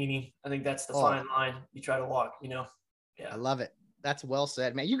not demeaning. I think that's the fine line you try to walk. Yeah, I love it. That's well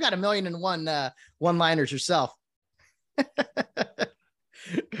said, man. You got 1,000,001 one-liners yourself. That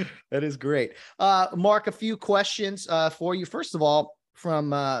is great. Mark, a few questions for you. First of all, from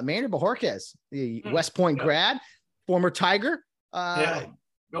Maynard Bojorquez, the West Point grad, former Tiger,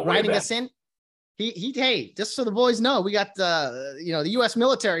 writing us in. Hey, just so the boys know, we got the U.S.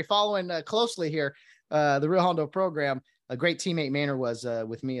 military following closely here, the Rio Hondo program. A great teammate Maynard was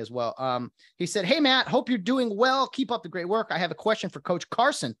with me as well. He said, "Hey, Matt, hope you're doing well. Keep up the great work. I have a question for Coach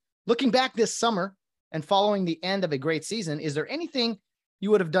Carson. Looking back this summer and following the end of a great season, is there anything you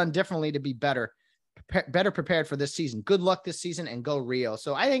would have done differently to be better prepared for this season? Good luck this season and go Rio."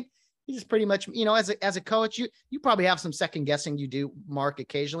 So I think he's pretty much, as a coach, you probably have some second guessing you do, Mark,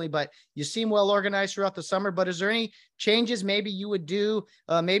 occasionally, but you seem well organized throughout the summer. But is there any changes maybe you would do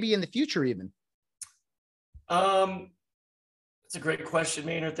maybe in the future even? It's a great question,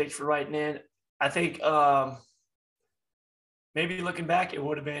 Maynard. Thanks for writing in. I think maybe looking back, it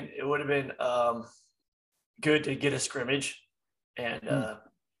would have been good to get a scrimmage and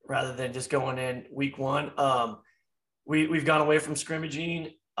rather than just going in week one. We've gone away from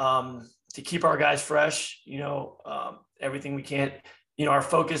scrimmaging to keep our guys fresh, everything we can. Our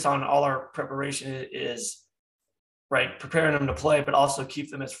focus on all our preparation is preparing them to play, but also keep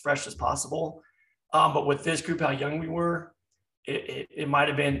them as fresh as possible. But with this group, how young we were, it might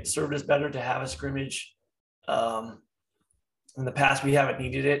have been served us better to have a scrimmage. In the past, we haven't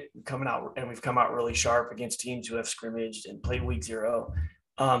needed it. We've come out really sharp against teams who have scrimmaged and played week 0.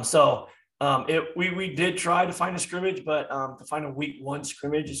 We did try to find a scrimmage, but to find a week 1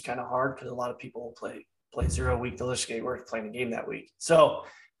 scrimmage is kind of hard because a lot of people play 0 week. They'll just get work playing a game that week. So,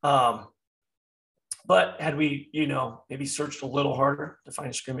 but had we, maybe searched a little harder to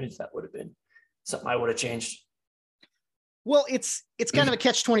find a scrimmage, that would have been something I would have changed. Well, it's kind of a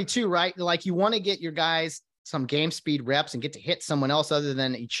catch-22, right? Like you want to get your guys some game speed reps and get to hit someone else other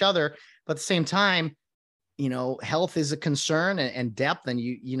than each other. But at the same time, health is a concern and depth. And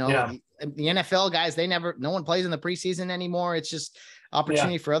the NFL guys, no one plays in the preseason anymore. It's just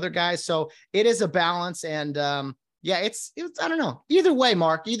opportunity for other guys. So it is a balance. And it's I don't know. Either way,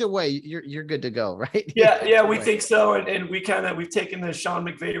 Mark, you're good to go, right? Yeah, we think so. And we've taken the Sean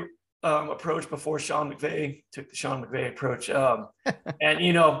McVay approach before Sean McVay took the Sean McVay approach. And,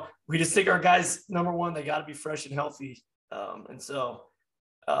 we just think our guys, number one, they got to be fresh and healthy. And so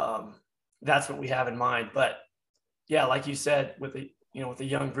that's what we have in mind. But yeah, like you said, with the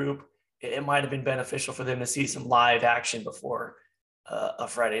young group, it might have been beneficial for them to see some live action before a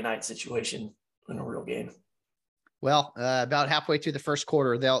Friday night situation in a real game. Well, about halfway through the first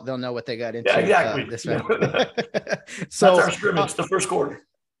quarter, they'll know what they got into. Yeah, exactly. So that's our scrimmage, the first quarter.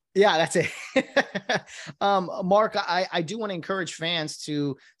 Yeah, that's it. Mark, I do want to encourage fans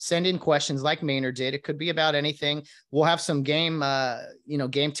to send in questions like Maynard did. It could be about anything. We'll have some game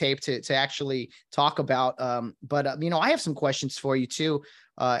tape to actually talk about. But I have some questions for you too,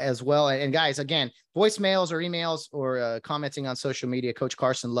 as well. And guys, again, voicemails or emails or commenting on social media. Coach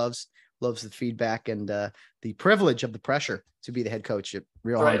Carson loves the feedback and the privilege of the pressure to be the head coach at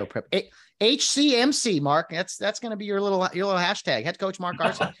Rio Hondo Prep. HCMC, Mark. That's going to be your little hashtag. Head coach Mark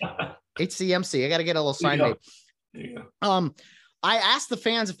Carson. HCMC. I got to get a little sign made. Yeah. I asked the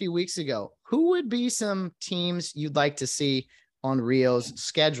fans a few weeks ago, who would be some teams you'd like to see on Rio's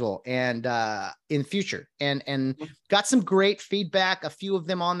schedule and in future, and got some great feedback. A few of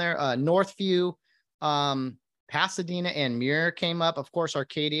them on there. Northview, Pasadena and Muir came up. Of course,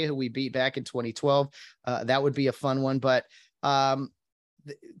 Arcadia, who we beat back in 2012. That would be a fun one, but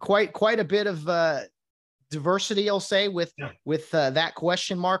quite a bit of diversity, I'll say, with that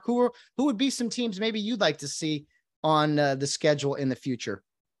question, Mark. Who would be some teams maybe you'd like to see on the schedule in the future?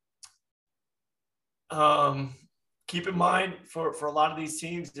 Keep in mind for a lot of these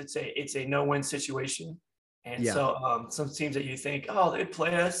teams, it's a no-win situation, and so some teams that you think, they'd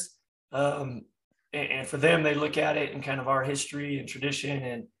play us. And for them, they look at it in kind of our history and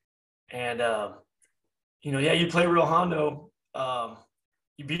tradition and you play Rio Hondo,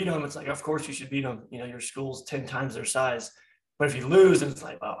 you beat them. It's like, of course you should beat them. Your school's 10 times their size, But if you lose, and it's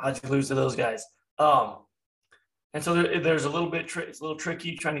like, wow, how'd you lose to those guys? And so there's a little bit, it's a little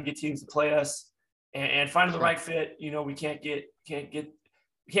tricky trying to get teams to play us and finding the right fit. You know, we can't get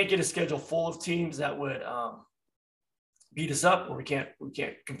a schedule full of teams that would beat us up, or we can't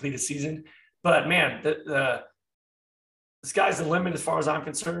complete a season. But man, the sky's the limit as far as I'm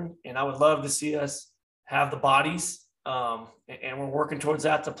concerned, and I would love to see us have the bodies, and we're working towards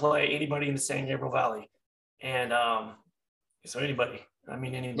that to play anybody in the San Gabriel Valley, and so anybody.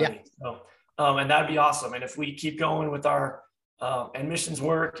 Yeah. So, and that'd be awesome. And if we keep going with our admissions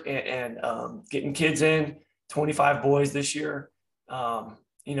work and getting kids in, 25 boys this year,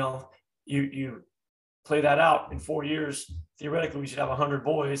 you know, you play that out in 4 years. Theoretically, we should have 100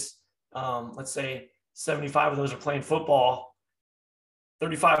 boys. Let's say 75 of those are playing football.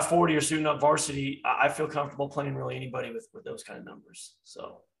 35, 40 are suiting up varsity. I feel comfortable playing really anybody with those kind of numbers.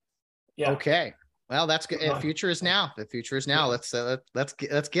 So, yeah. Okay. Well, that's good. The future is now. The future is now. Yeah.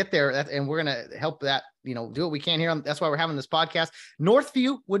 Let's get there. And we're going to help that, you know, do what we can here. That's why we're having this podcast.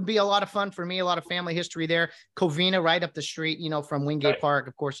 Northview would be a lot of fun for me. A lot of family history there. Covina right up the street, you know, from Wingate Park,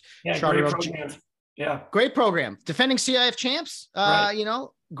 of course. Yeah, Charter great Oak. program. Yeah. Great program. Defending CIF champs. Right. You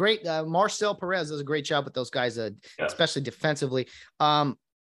know, great. Marcel Perez does a great job with those guys, especially defensively.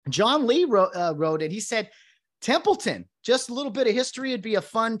 John Lee wrote it. He said, Templeton, just a little bit of history. It'd be a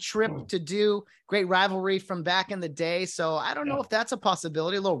fun trip to do. Great rivalry from back in the day. So I don't know if that's a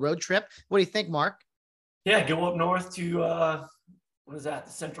possibility, a little road trip. What do you think, Mark? Yeah, go up north to, what is that,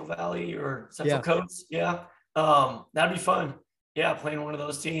 the Central Valley or Central Coast? Yeah, that'd be fun. Yeah, playing one of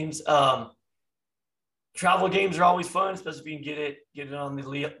those teams. Travel games are always fun, especially if you can get it on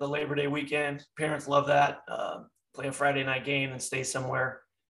the Labor Day weekend. Parents love that. Play a Friday night game and stay somewhere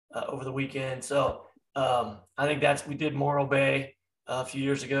over the weekend. So I think we did Morro Bay a few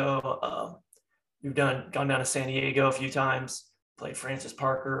years ago. We've gone down to San Diego a few times, played Francis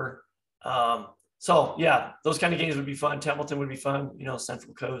Parker. So yeah, those kind of games would be fun. Templeton would be fun, you know,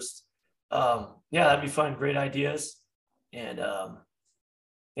 Central Coast. Yeah, that'd be fun. Great ideas. And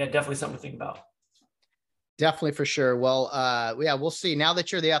yeah, definitely something to think about. Definitely, for sure. Well, yeah, we'll see. Now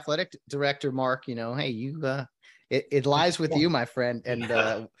that you're the athletic director, Mark, you know, hey, it lies with you, my friend.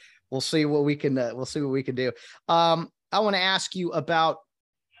 And we'll see what we can do. I want to ask you about,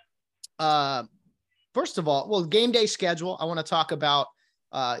 first of all, game day schedule. I want to talk about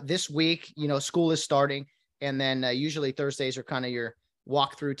this week. You know, school is starting, and then usually Thursdays are kind of your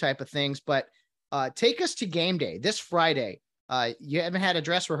walkthrough type of things. But take us to game day this Friday. You haven't had a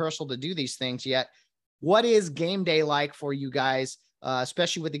dress rehearsal to do these things yet. What is game day like for you guys,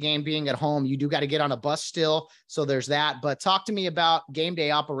 especially with the game being at home? You do got to get on a bus still, so there's that. But talk to me about game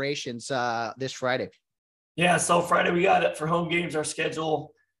day operations this Friday. Yeah, so Friday we got it for home games. Our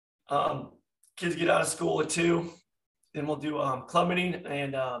schedule, kids get out of school at 2. Then we'll do club meeting,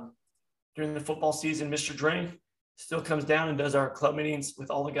 and during the football season, Mr. Drain still comes down and does our club meetings with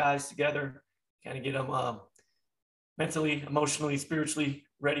all the guys together, kind of get them mentally, emotionally, spiritually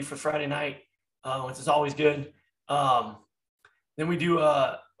ready for Friday night, which is always good. Then we do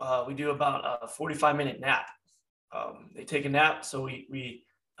about a 45-minute nap. They take a nap, so we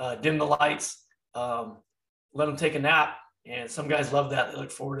dim the lights, let them take a nap, and some guys love that. They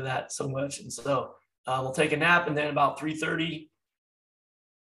look forward to that so much. And so we'll take a nap, and then about 3:30,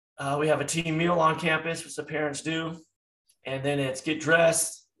 we have a team meal on campus, which the parents do, and then it's get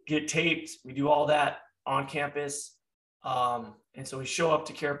dressed, get taped. We do all that on campus, and so we show up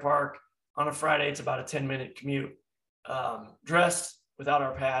to Care Park on a Friday. It's about a 10-minute commute, dressed without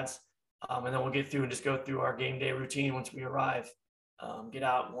our pads, and then we'll get through and just go through our game day routine once we arrive. Get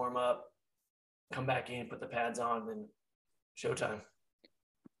out, warm up, come back in, put the pads on, and showtime.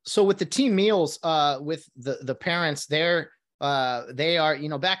 So with the team meals, with the parents there, they are, you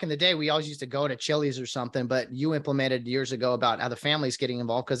know, back in the day, we always used to go to Chili's or something, but you implemented years ago about how the family's getting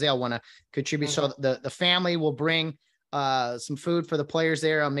involved because they all want to contribute. Mm-hmm. So the family will bring some food for the players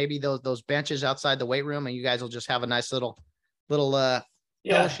there on maybe those benches outside the weight room, and you guys will just have a nice little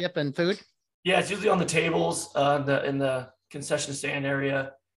fellowship and food. Yeah, it's usually on the tables in the concession stand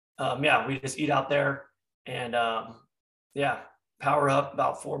area. Yeah, we just eat out there and power up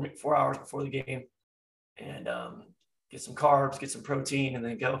about 4 hours before the game and get some carbs, get some protein, and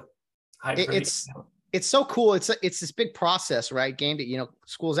then go hydrate. It's so cool. It's this big process, right? Game day, you know,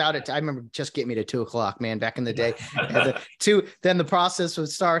 school's out at, I remember just get me to 2:00, man, back in the day. Then the process would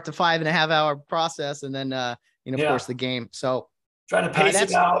start the 5.5 hour process. And then, of course the game. So trying to pace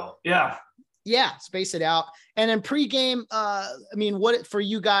it out. Yeah. Space it out. And then pregame, what for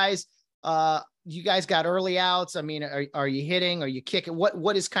you guys, you guys got early outs. I mean, are you hitting? Are you kicking?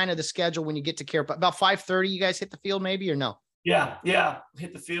 What is kind of the schedule when you get to Care Park? About 5:30, you guys hit the field maybe, or no? Yeah.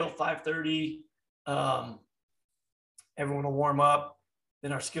 Hit the field 5:30. Everyone will warm up.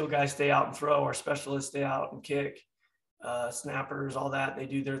 Then our skill guys stay out and throw. Our specialists stay out and kick. Snappers, all that, they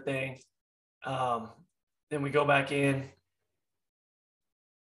do their thing. Then we go back in.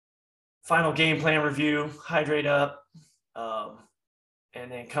 Final game plan review, hydrate up,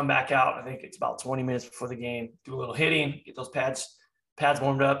 and then come back out. I think it's about 20 minutes before the game. Do a little hitting, get those pads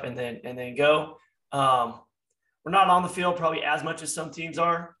warmed up, and then go. We're not on the field probably as much as some teams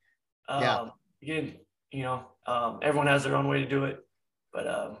are. Again, everyone has their own way to do it,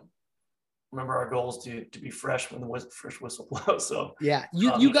 but remember our goal is to be fresh when the fresh whistle blows. So yeah,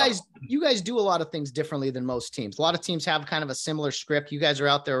 you guys do a lot of things differently than most teams. A lot of teams have kind of a similar script. You guys are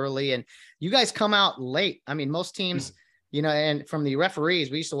out there early, and you guys come out late. I mean, most teams, and from the referees,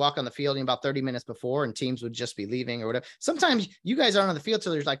 we used to walk on the field in about 30 minutes before, and teams would just be leaving or whatever. Sometimes you guys aren't on the field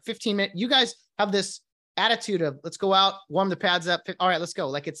till there's like 15 minutes. You guys have this attitude of let's go out, warm the pads up. All right, let's go.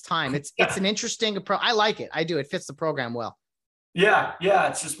 Like it's time. It's an interesting approach. I like it. I do. It fits the program well. Yeah.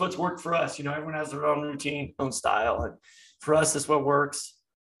 It's just what's worked for us. Everyone has their own routine, own style, and for us, that's what works.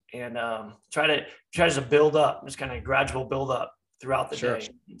 And try to build up, just kind of gradual build up throughout the day.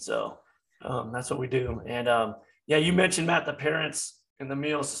 And so that's what we do. And you mentioned, Matt, the parents and the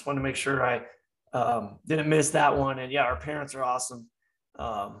meals. Just want to make sure I didn't miss that one. And our parents are awesome.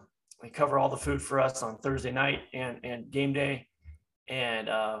 They cover all the food for us on Thursday night and game day. And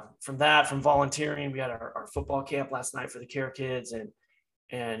from volunteering, we had our football camp last night for the care kids, and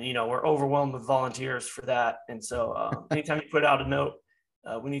we're overwhelmed with volunteers for that. And so anytime you put out a note,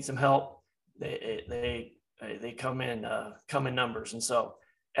 we need some help, they come in numbers. And so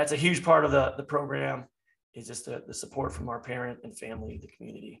that's a huge part of the program, is just the support from our parent and family, the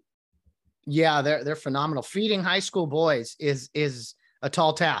community. Yeah, they're phenomenal. Feeding high school boys is a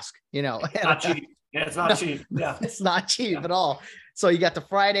tall task, It's not cheap. Yeah, it's not cheap. Yeah, it's not cheap at all. So you got the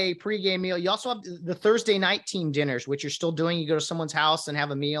Friday pregame meal. You also have the Thursday night team dinners, which you're still doing. You go to someone's house and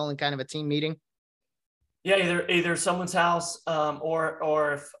have a meal and kind of a team meeting. Yeah, either someone's house,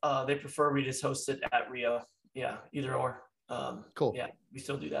 or if they prefer, we just host it at Rio. Yeah, either or. Cool. Yeah, we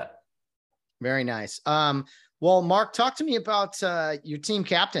still do that. Very nice. Well, Mark, talk to me about your team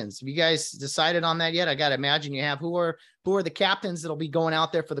captains. Have you guys decided on that yet? I got to imagine you have. Who are the captains that'll be going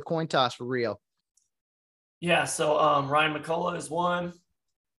out there for the coin toss for Rio? Yeah, so Ryan McCullough is one.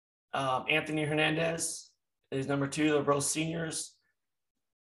 Anthony Hernandez is number two. They're both seniors.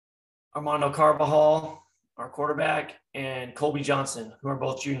 Armando Carbajal, our quarterback, and Colby Johnson, who are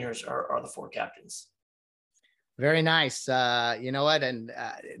both juniors, are the four captains. Very nice. You know what? And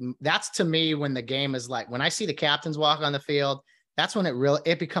that's, to me, when the game is like, when I see the captains walk on the field, that's when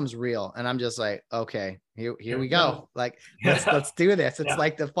it becomes real. And I'm just like, okay, here we go. Like, let's do this. It's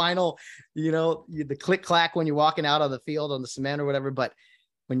like the final, the click clack when you're walking out on the field on the cement or whatever. But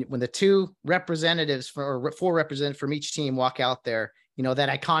when the two representatives or four representatives from each team walk out there,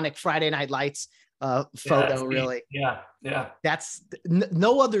 that iconic Friday Night Lights photo, really. Yeah. That's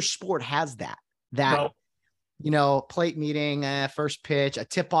no other sport has that. Plate meeting, first pitch, a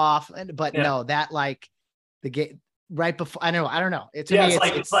tip off, but no, that like the game right before. I don't know. It's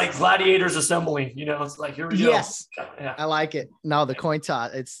like gladiators assembling. It's like, here we go. Yes, I like it. No, the coin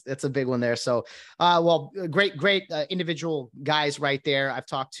toss. It's a big one there. So, great individual guys right there. I've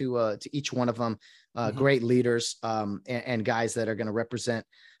talked to each one of them. Great leaders and guys that are going to represent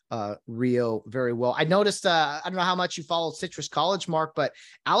Rio very well. I noticed, I don't know how much you followed Citrus College, Mark, but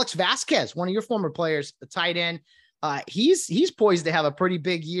Alex Vasquez, one of your former players, the tight end, he's poised to have a pretty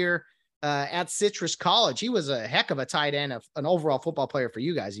big year at Citrus College. He was a heck of a tight end, an overall football player for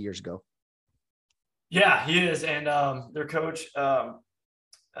you guys years ago. Yeah, he is. And their coach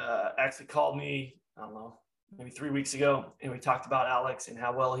actually called me, I don't know, maybe 3 weeks ago, and we talked about Alex and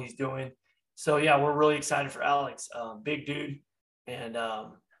how well he's doing. So yeah, we're really excited for Alex. Big dude. And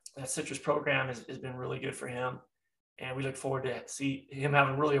that Citrus program has been really good for him. And we look forward to see him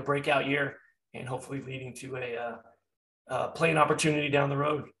having really a breakout year and hopefully leading to a playing opportunity down the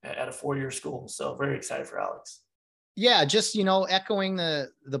road at a 4-year school. So very excited for Alex. Yeah, just, echoing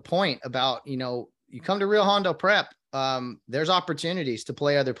the point about, you come to Rio Hondo Prep, there's opportunities to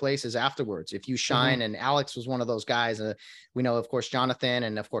play other places afterwards if you shine. Mm-hmm. And Alex was one of those guys. We know, of course, Jonathan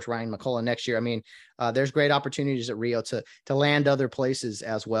and, of course, Ryan McCullough next year. I mean, there's great opportunities at Rio to land other places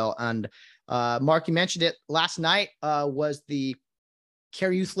as well. And Mark, you mentioned it last night, was the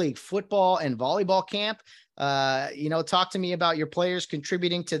Care Youth League football and volleyball camp. Talk to me about your players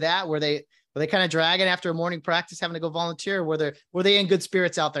contributing to that. Were they kind of dragging after a morning practice, having to go volunteer? Were they in good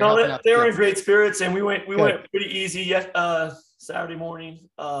spirits out there? No, they were in great spirits, and we went pretty easy Saturday morning.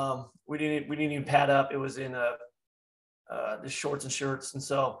 We didn't even pad up. It was in the shorts and shirts. And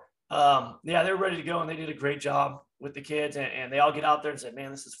so, yeah, they're ready to go, and they did a great job with the kids, and they all get out there and say,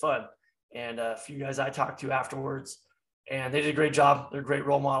 man, this is fun. And a few guys I talked to afterwards, and they did a great job. They're great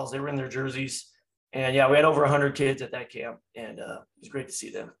role models. They were in their jerseys. And yeah, we had over 100 kids at that camp, and it was great to see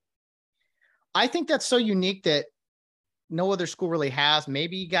them. I think that's so unique that no other school really has.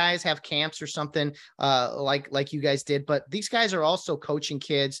 Maybe you guys have camps or something like you guys did, but these guys are also coaching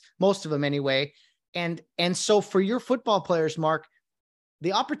kids, most of them anyway. And so for your football players, Mark,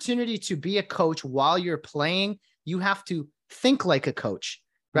 the opportunity to be a coach while you're playing, you have to think like a coach,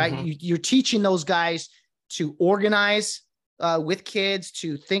 right? Mm-hmm. You're teaching those guys to organize with kids,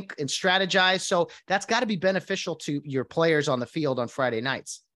 to think and strategize. So that's got to be beneficial to your players on the field on Friday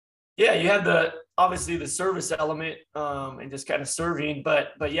nights. Yeah, you have obviously the service element and just kind of serving,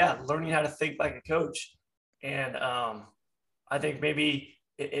 but yeah, learning how to think like a coach. And I think maybe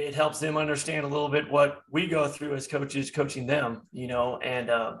it helps them understand a little bit what we go through as coaches coaching them,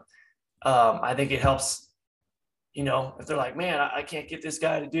 and I think it helps, if they're like, man, I can't get this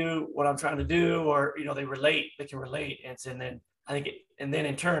guy to do what I'm trying to do, or, they can relate. And then I think and then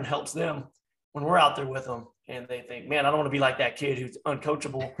in turn helps them when we're out there with them and they think, man, I don't want to be like that kid who's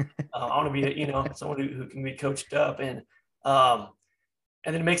uncoachable. I want to be, someone who can be coached up, and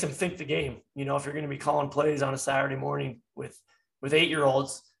then it makes them think the game. If you're going to be calling plays on a Saturday morning with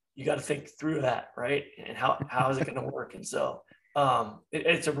 8-year-olds, you got to think through that, right? And how is it going to work? And so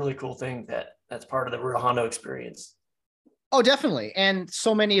it's a really cool thing that's part of the Rio Hondo experience. Oh, definitely. And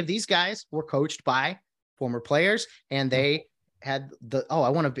so many of these guys were coached by former players, and they had I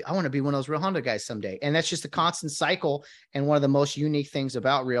want to be one of those Rio Hondo guys someday. And that's just a constant cycle. And one of the most unique things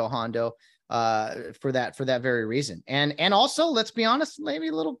about Rio Hondo for that very reason. And also, let's be honest, maybe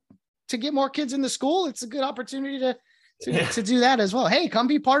a little to get more kids in the school. It's a good opportunity to do that as well. Hey, come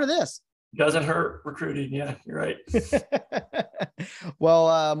be part of this. Doesn't hurt recruiting. Yeah, you're right.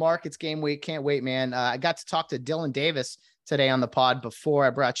 Well, Mark, it's game week. Can't wait, man. I got to talk to Dylan Davis today on the pod before I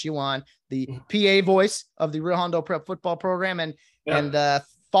brought you on, the PA voice of the Rio Hondo Prep football program, and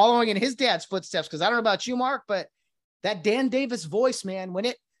following in his dad's footsteps. Because I don't know about you, Mark, but that Dan Davis voice, man,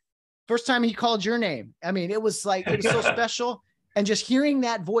 when first time he called your name, I mean, it was so special. And just hearing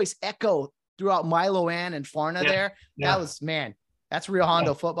that voice echo throughout Milo Ann and Farna there, that was, man, that's Rio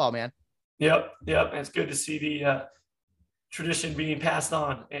Hondo football, man. Yep. And it's good to see the tradition being passed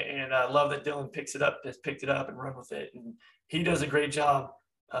on, and I love that Dylan picked it up and run with it. And he does a great job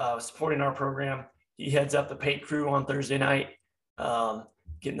supporting our program. He heads up the paint crew on Thursday night,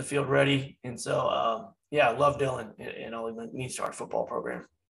 getting the field ready. And so, I love Dylan and all he means to our football program.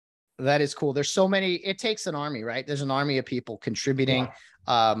 That is cool. There's so many, it takes an army, right? There's an army of people contributing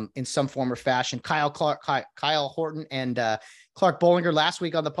in some form or fashion. Kyle Horton and Clark Bollinger last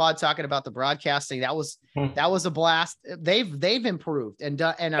week on the pod talking about the broadcasting. That was a blast. They've improved and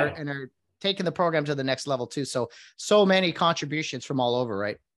are taking the program to the next level too. So many contributions from all over,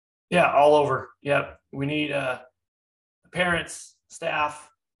 right? Yeah, all over. Yep. We need parents, staff,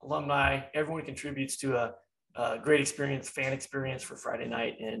 alumni. Everyone contributes to a great experience, fan experience for Friday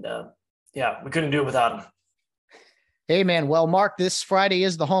night. And we couldn't do it without them. Hey, man. Well, Mark, this Friday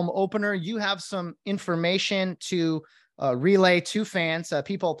is the home opener. You have some information to relay to fans,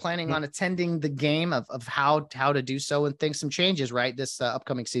 people planning on attending the game of how to do so, and think some changes, right, this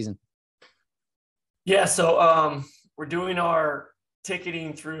upcoming season. Yeah. So we're doing our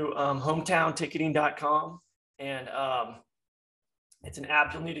ticketing through hometownticketing.com. And it's an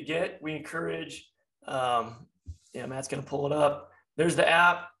app you'll need to get. We encourage, Matt's going to pull it up. There's the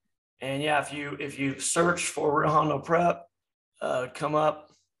app. And if you search for Rio Hondo Prep, come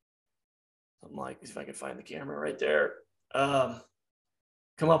up. Something like, if I can find the camera right there. Come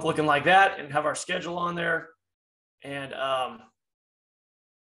up looking like that and have our schedule on there. And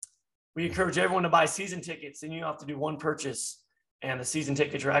we encourage everyone to buy season tickets, and you have to do one purchase, and the season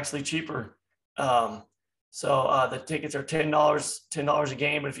tickets are actually cheaper. So the tickets are $10 a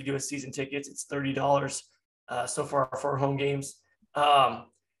game, but if you do a season tickets, it's $30 so far for home games.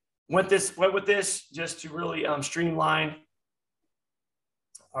 Went with this just to really streamline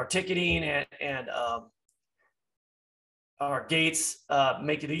our ticketing and our gates,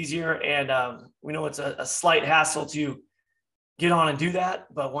 make it easier. And we know it's a slight hassle to get on and do that,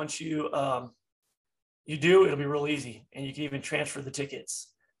 but once you do, it'll be real easy, and you can even transfer the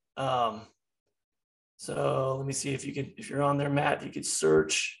tickets. So let me see if you're on there, Matt, you could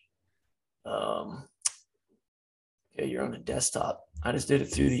search. Okay, you're on a desktop. I just did it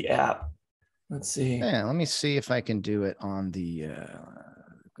through the app. Let's see. Yeah, let me see if I can do it on the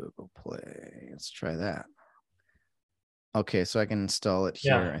Google Play. Let's try that. Okay, so I can install it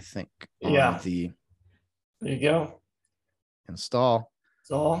here, I think. There you go. Install.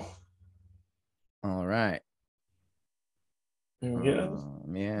 So All right. there we go.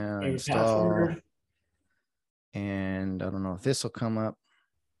 Yeah. Maybe Install. password. And I don't know if this will come up.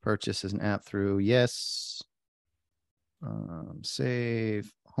 Purchase as an app through. Yes.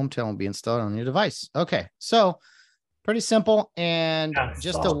 Save. Hometown will be installed on your device. Okay. So pretty simple. And Yeah,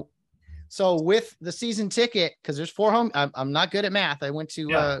 just solid. so with the season ticket, because there's 4 home. I'm not good at math. I went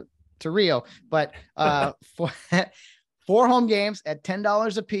to Rio, but for 4 home games at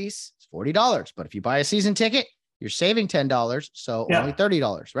 $10 a piece, it's $40. But if you buy a season ticket, you're saving $10, so only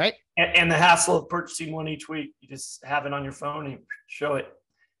 $30, right? And the hassle of purchasing one each week, you just have it on your phone and you show it.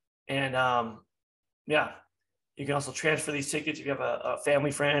 And you can also transfer these tickets. If you have a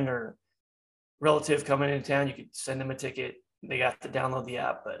family friend or relative coming into town, you could send them a ticket. They have to download the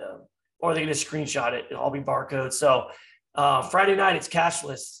app, but or they can just screenshot it. It'll all be barcode. So Friday night it's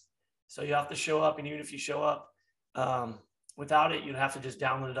cashless, so you have to show up. And even if you show up without it, you have to just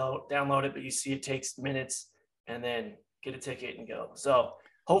download it. But you see, it takes minutes, and then get a ticket and go. So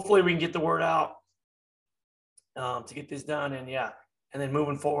hopefully we can get the word out to get this done. And then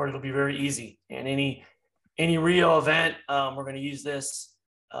moving forward, it'll be very easy. And any Rio event, we're going to use this.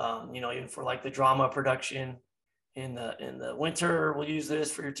 Even for like the drama production in the winter, we'll use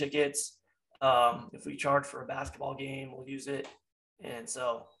this for your tickets. If we charge for a basketball game, we'll use it. And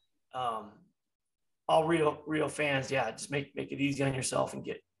so all Rio fans, just make it easy on yourself and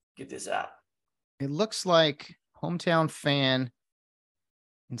get this app. It looks like Hometown Fan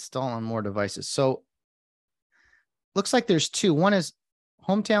install on more devices. So looks like there's 2. One is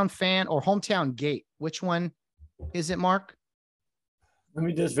Hometown Fan or Hometown Gate. Which one is it, Mark? Let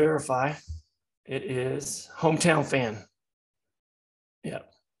me just verify. It is Hometown Fan. Yeah.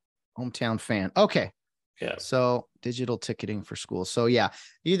 Hometown Fan. Okay. Yeah. So digital ticketing for school. So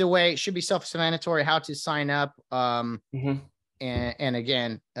either way, it should be self-explanatory how to sign up. And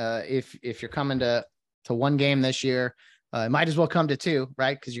again, if you're coming to one game this year, might as well come to 2,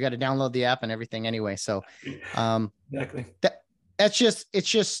 right? Because you got to download the app and everything anyway. So exactly. It's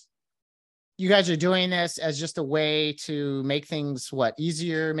just you guys are doing this as just a way to make things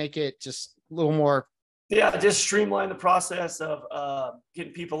easier, make it just a little more. Yeah, just streamline the process of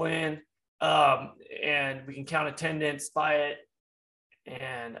getting people in, and we can count attendance by it,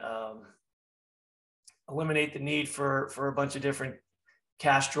 and eliminate the need for a bunch of different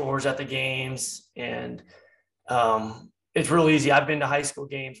cash drawers at the games. And it's real easy. I've been to high school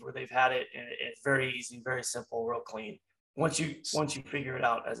games where they've had it, and it's very easy, very simple, real clean. Once you figure it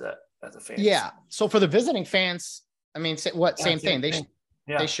out as a fan. Yeah. So for the visiting fans, I mean, same thing.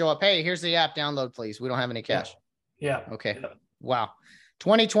 They show up. Hey, here's the app. Download, please. We don't have any cash. Yeah. Okay. Yeah. Wow.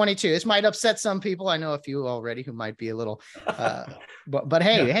 2022. This might upset some people. I know a few already who might be a little, but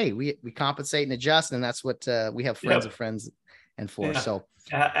hey, we compensate and adjust, and that's what we have friends of friends and for. Yeah. So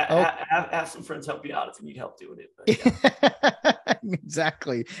have some friends help you out if you need help doing it.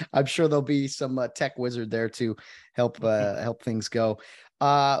 Exactly. I'm sure there'll be some tech wizard there to help things go.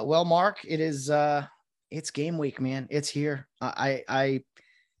 Well, Mark, it's game week, man. It's here.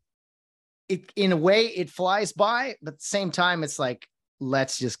 In a way it flies by, but at the same time, it's like,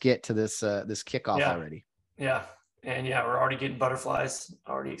 let's just get to this kickoff already. Yeah. And we're already getting butterflies,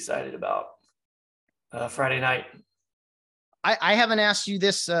 already excited about Friday night. I haven't asked you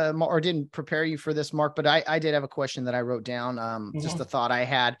this or didn't prepare you for this, Mark, but I did have a question that I wrote down. Just a thought I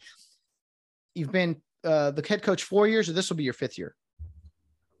had. You've been the head coach 4 years, or this will be your 5th year? I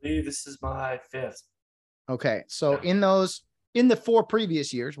believe this is my 5th. Okay. So in the 4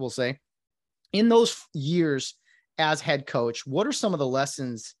 previous years, we'll say, in those years as head coach, what are some of the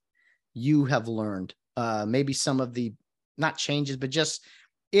lessons you have learned? Maybe some of the, not changes, but just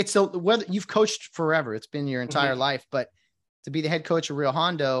whether you've coached forever, it's been your entire life, but to be the head coach of Rio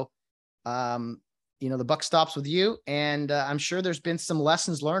Hondo, the buck stops with you. And I'm sure there's been some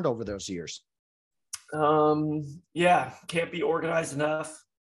lessons learned over those years. Can't be organized enough.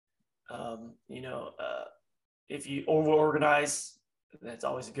 If you over-organize, that's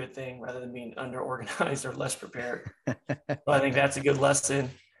always a good thing rather than being under-organized or less prepared. But I think that's a good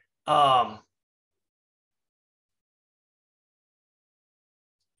lesson.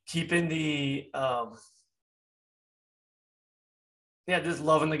 Keeping the just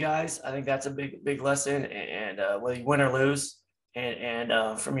loving the guys. I think that's a big lesson. And whether you win or lose,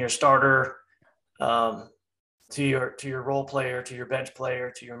 and from your starter to your role player, to your bench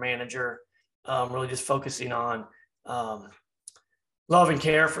player, to your manager, really just focusing on love and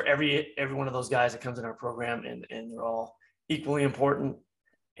care for every one of those guys that comes in our program, and they're all equally important.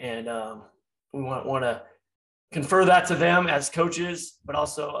 And we want to confer that to them as coaches, but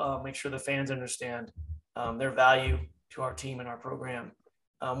also make sure the fans understand their value our team and our program,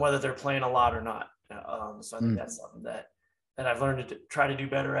 whether they're playing a lot or not. So I think that's something that I've learned to try to do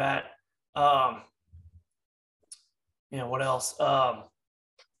better at. What else?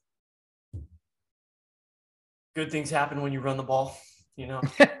 Good things happen when you run the ball,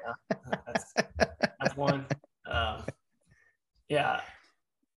 that's one.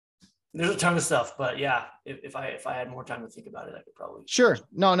 There's a ton of stuff, but yeah, if I had more time to think about it, I could probably. Sure.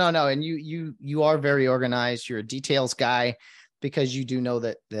 No. And you are very organized. You're a details guy, because you do know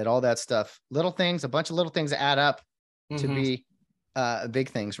that all that stuff, little things, a bunch of little things that add up to be big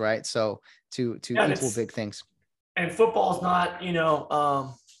things, right? So to equal big things. And football is not,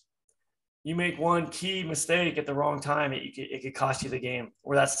 you make one key mistake at the wrong time, it could cost you the game.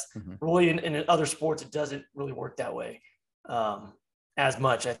 Where that's really in other sports, it doesn't really work that way as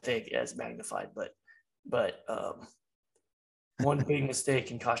much, I think, as magnified. But one big mistake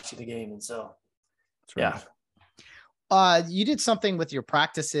can cost you the game, and so right. You did something with your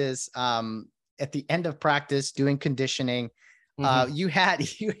practices at the end of practice, doing conditioning. You had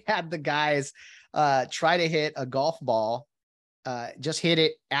the guys try to hit a golf ball, just hit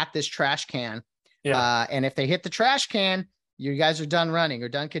it at this trash can. And if they hit the trash can, you guys are done running or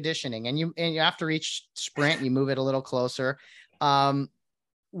done conditioning. And you after each sprint, you move it a little closer.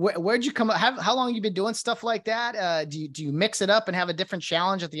 Where'd you come up? How long have you been doing stuff like that? Do you mix it up and have a different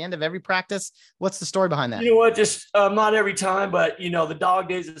challenge at the end of every practice? What's the story behind that? You know what? Just not every time, but the dog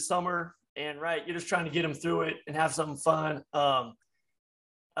days of the summer, and you're just trying to get them through it and have something fun.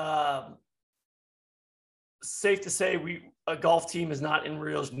 Safe to say a golf team is not in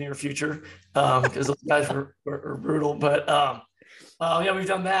Rio's near future because those guys were brutal. But we've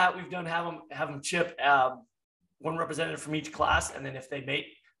done that. We've done have them chip one representative from each class, and then if they mate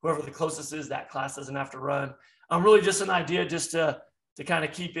whoever the closest is, that class doesn't have to run. Really just an idea just to kind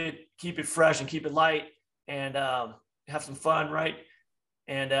of keep it fresh and keep it light and have some fun, right?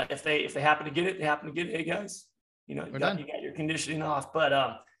 And if they happen to get it, they happen to get it. Hey guys, you got your conditioning off.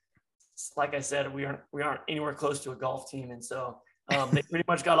 But like I said, we aren't anywhere close to a golf team, and so they pretty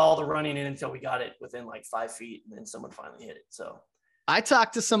much got all the running in until we got it within like 5 feet, and then someone finally hit it. So I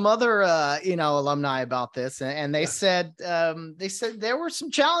talked to some other alumni about this, and they said there were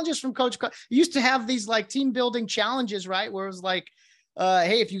some challenges from Coach. You used to have these like team building challenges, right? Where it was like,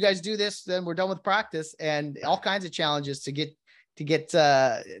 hey, if you guys do this, then we're done with practice, and all kinds of challenges to get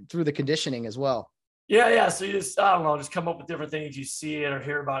through the conditioning as well. Yeah. So you just come up with different things. You see it or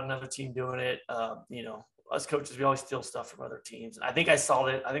hear about another team doing it. Us coaches, we always steal stuff from other teams. And I think I saw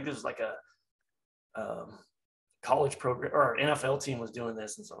it. I think there's like a college program or NFL team was doing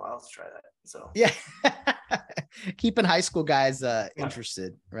this, and so I'll have to try that. So yeah, keeping high school guys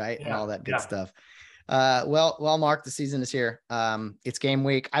interested, right, and all that good stuff. Well, Mark, the season is here. It's game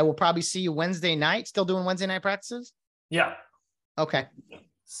week. I will probably see you Wednesday night. Still doing Wednesday night practices? Yeah. Okay.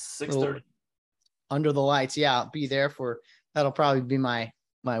 6:30. Under the lights. Yeah, I'll be there that'll probably be my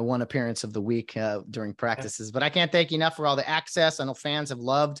one appearance of the week during practices. But I can't thank you enough for all the access. I know fans have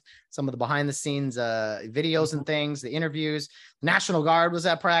loved some of the behind the scenes videos and things, the interviews. National Guard was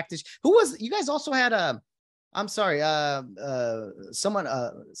at practice. You guys also had someone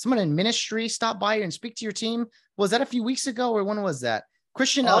in ministry stop by and speak to your team. Was that a few weeks ago, or when was that?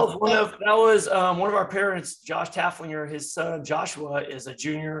 Christian. That was one of our parents, Josh Tafflinger. His son Joshua is a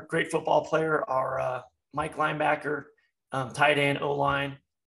junior, great football player. Our Mike linebacker, tight end, O-line.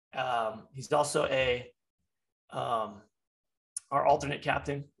 He's also our alternate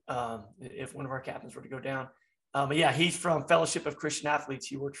captain. If one of our captains were to go down, but yeah, he's from Fellowship of Christian Athletes.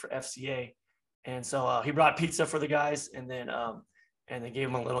 He worked for FCA, and so he brought pizza for the guys, and then they gave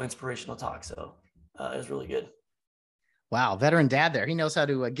him a little inspirational talk. So it was really good. Wow, veteran dad there. He knows how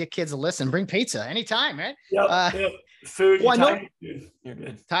to get kids to listen. Bring pizza anytime, right? Yep. Food. You're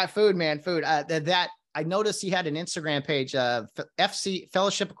good. Thai food, man. Food. That I noticed he had an Instagram page, FC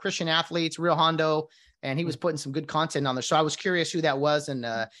Fellowship of Christian Athletes, Rio Hondo, and he was putting some good content on there. So I was curious who that was, and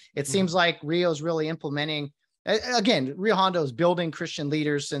it seems like Rio's really implementing. Again, Rio Hondo is building Christian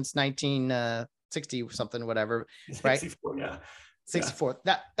leaders since 1960 something, whatever, right? 64, yeah. 64.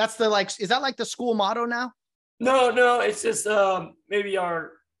 That's is that like the school motto now? No, it's just maybe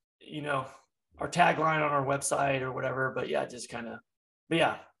our tagline on our website or whatever. But yeah, just kind of. But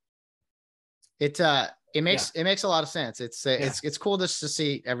yeah, it makes a lot of sense. It's cool just to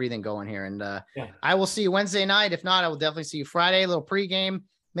see everything going here, and I will see you Wednesday night. If not, I will definitely see you Friday. A little pregame,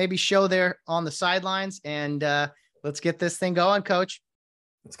 maybe show there on the sidelines, and let's get this thing going, Coach.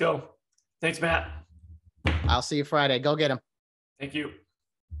 Let's go. Thanks, Matt. I'll see you Friday. Go get him. Thank you.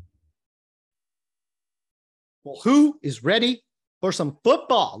 Well, who is ready for some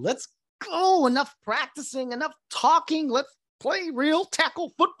football? Let's go. Enough practicing, enough talking. Let's play real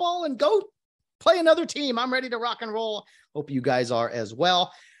tackle football and go play another team. I'm ready to rock and roll. Hope you guys are as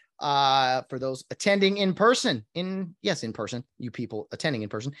well. For those attending in person, in person, you people attending in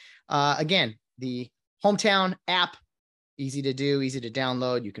person. Again, the Hometown app, easy to do, easy to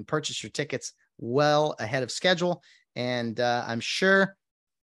download. You can purchase your tickets well ahead of schedule. And I'm sure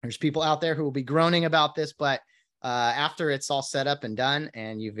there's people out there who will be groaning about this, but after it's all set up and done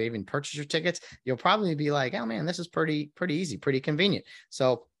and you've even purchased your tickets, you'll probably be like, oh man, this is pretty easy, pretty convenient.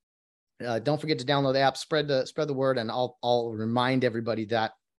 So don't forget to download the app, spread the word, and I'll remind everybody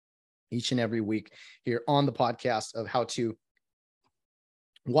that each and every week here on the podcast of how to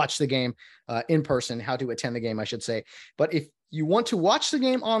watch the game in person, how to attend the game, I should say. But if you want to watch the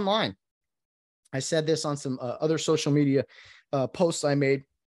game online, I said this on some other social media posts I made,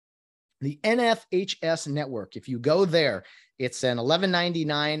 the NFHS network. If you go there, it's an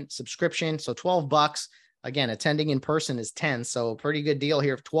 $11.99 subscription. So $12. Again, attending in person is $10. So pretty good deal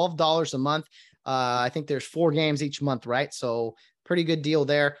here. $12 a month. I think there's 4 games each month, right? So pretty good deal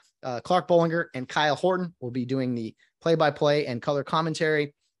there. Clark Bollinger and Kyle Horton will be doing the play-by-play and color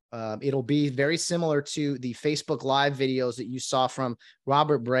commentary. It'll be very similar to the Facebook Live videos that you saw from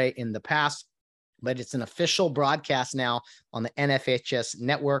Robert Bray in the past, but it's an official broadcast now on the NFHS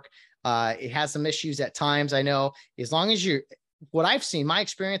network. It has some issues at times, I know. As long as what I've seen, my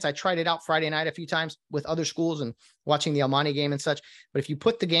experience, I tried it out Friday night a few times with other schools and watching the Almani game and such. But if you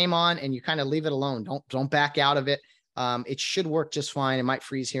put the game on and you kind of leave it alone, don't back out of it. It should work just fine. It might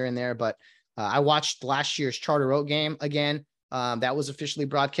freeze here and there, but I watched last year's Charter Oak game again. That was officially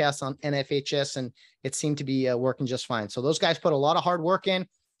broadcast on NFHS, and it seemed to be working just fine. So those guys put a lot of hard work in.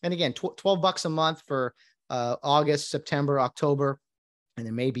 And again, $12 a month for August, September, October, and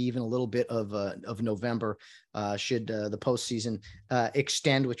then maybe even a little bit of November should the postseason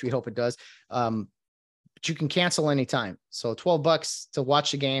extend, which we hope it does. But you can cancel anytime. So $12 to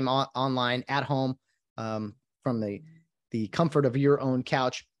watch the game online at home from the comfort of your own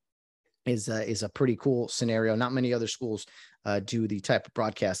couch is a pretty cool scenario. Not many other schools do the type of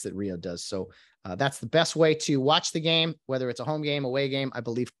broadcast that Rio does. So that's the best way to watch the game, whether it's a home game, away game. I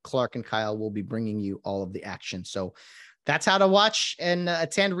believe Clark and Kyle will be bringing you all of the action. So that's how to watch and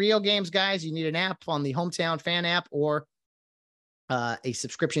attend Rio games, guys. You need an app on the Hometown fan app or a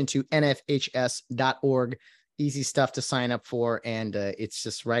subscription to nfhs.org. Easy stuff to sign up for, and it's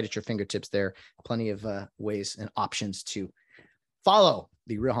just right at your fingertips there. Plenty of ways and options to follow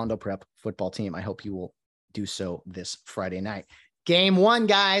the Rio Hondo Prep football team. I hope you will do so this Friday night. Game 1,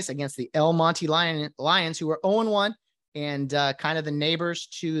 guys, against the El Monte Lions, who are 0-1 and kind of the neighbors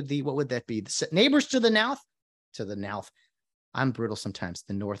to the, what would that be? The neighbors to the north. I'm brutal sometimes.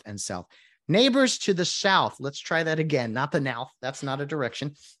 The north and south. Neighbors to the south. Let's try that again. Not the north. That's not a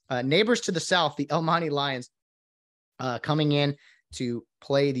direction. Neighbors to the south, the El Monte Lions coming in to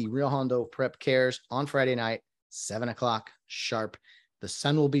play the Rio Hondo Prep Cares on Friday night, 7:00 sharp. The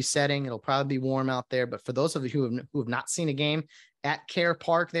sun will be setting. It'll probably be warm out there. But for those of you who have not seen a game at Care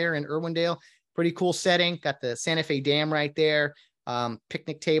Park there in Irwindale, pretty cool setting. Got the Santa Fe Dam right there.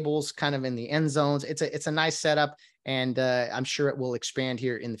 Picnic tables kind of in the end zones. It's a nice setup, and I'm sure it will expand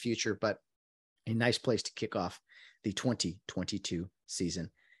here in the future, but a nice place to kick off the 2022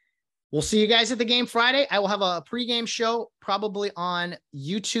 season. We'll see you guys at the game Friday. I will have a pregame show probably on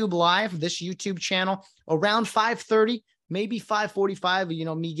YouTube Live, this YouTube channel, around 5:30, maybe 5:45. You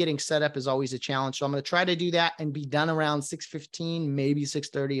know, me getting set up is always a challenge. So I'm going to try to do that and be done around 6:15, maybe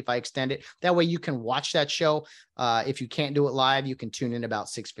 6:30 if I extend it. That way you can watch that show. If you can't do it live, you can tune in about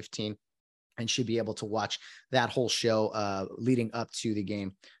 6:15 and should be able to watch that whole show leading up to the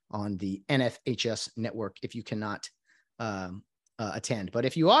game on the NFHS network if you cannot attend. But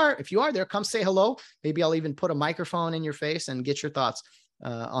if you are there, come say hello. Maybe I'll even put a microphone in your face and get your thoughts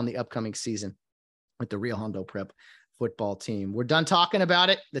on the upcoming season with the Rio Hondo Prep football team. We're done talking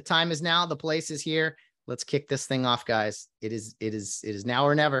about it. The time is now. The place is here. Let's kick this thing off, guys. It is now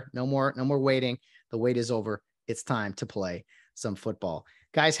or never. No more waiting. The wait is over. It's time to play some football.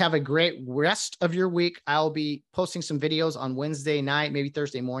 Guys, have a great rest of your week. I'll be posting some videos on Wednesday night, maybe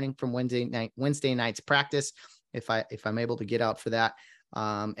Thursday morning from Wednesday night's practice, if I'm able to get out for that.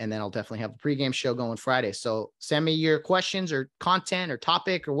 And then I'll definitely have a pregame show going Friday. So send me your questions or content or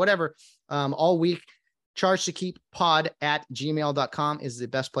topic or whatever all week. chargetokeeppod@gmail.com is the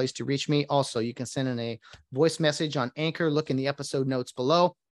best place to reach me. Also, you can send in a voice message on Anchor. Look in the episode notes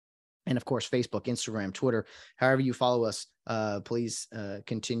below. And of course, Facebook, Instagram, Twitter, however you follow us, please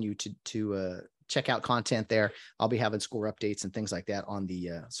continue to check out content there. I'll be having score updates and things like that on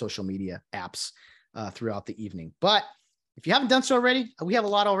the social media apps throughout the evening. But if you haven't done so already, we have a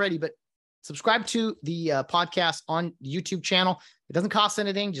lot already, but subscribe to the podcast on YouTube channel. It doesn't cost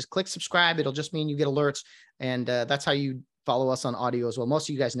anything. Just click subscribe. It'll just mean you get alerts. And that's how you follow us on audio as well. Most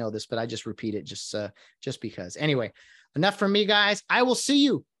of you guys know this, but I just repeat it just because. Anyway, enough from me, guys. I will see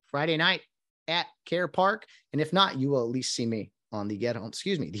you Friday night at Care Park. And if not, you will at least see me on the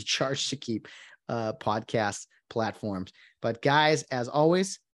the Charge to Keep podcast platforms. But guys, as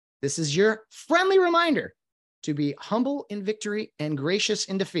always, this is your friendly reminder to be humble in victory and gracious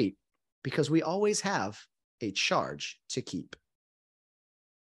in defeat, because we always have a charge to keep.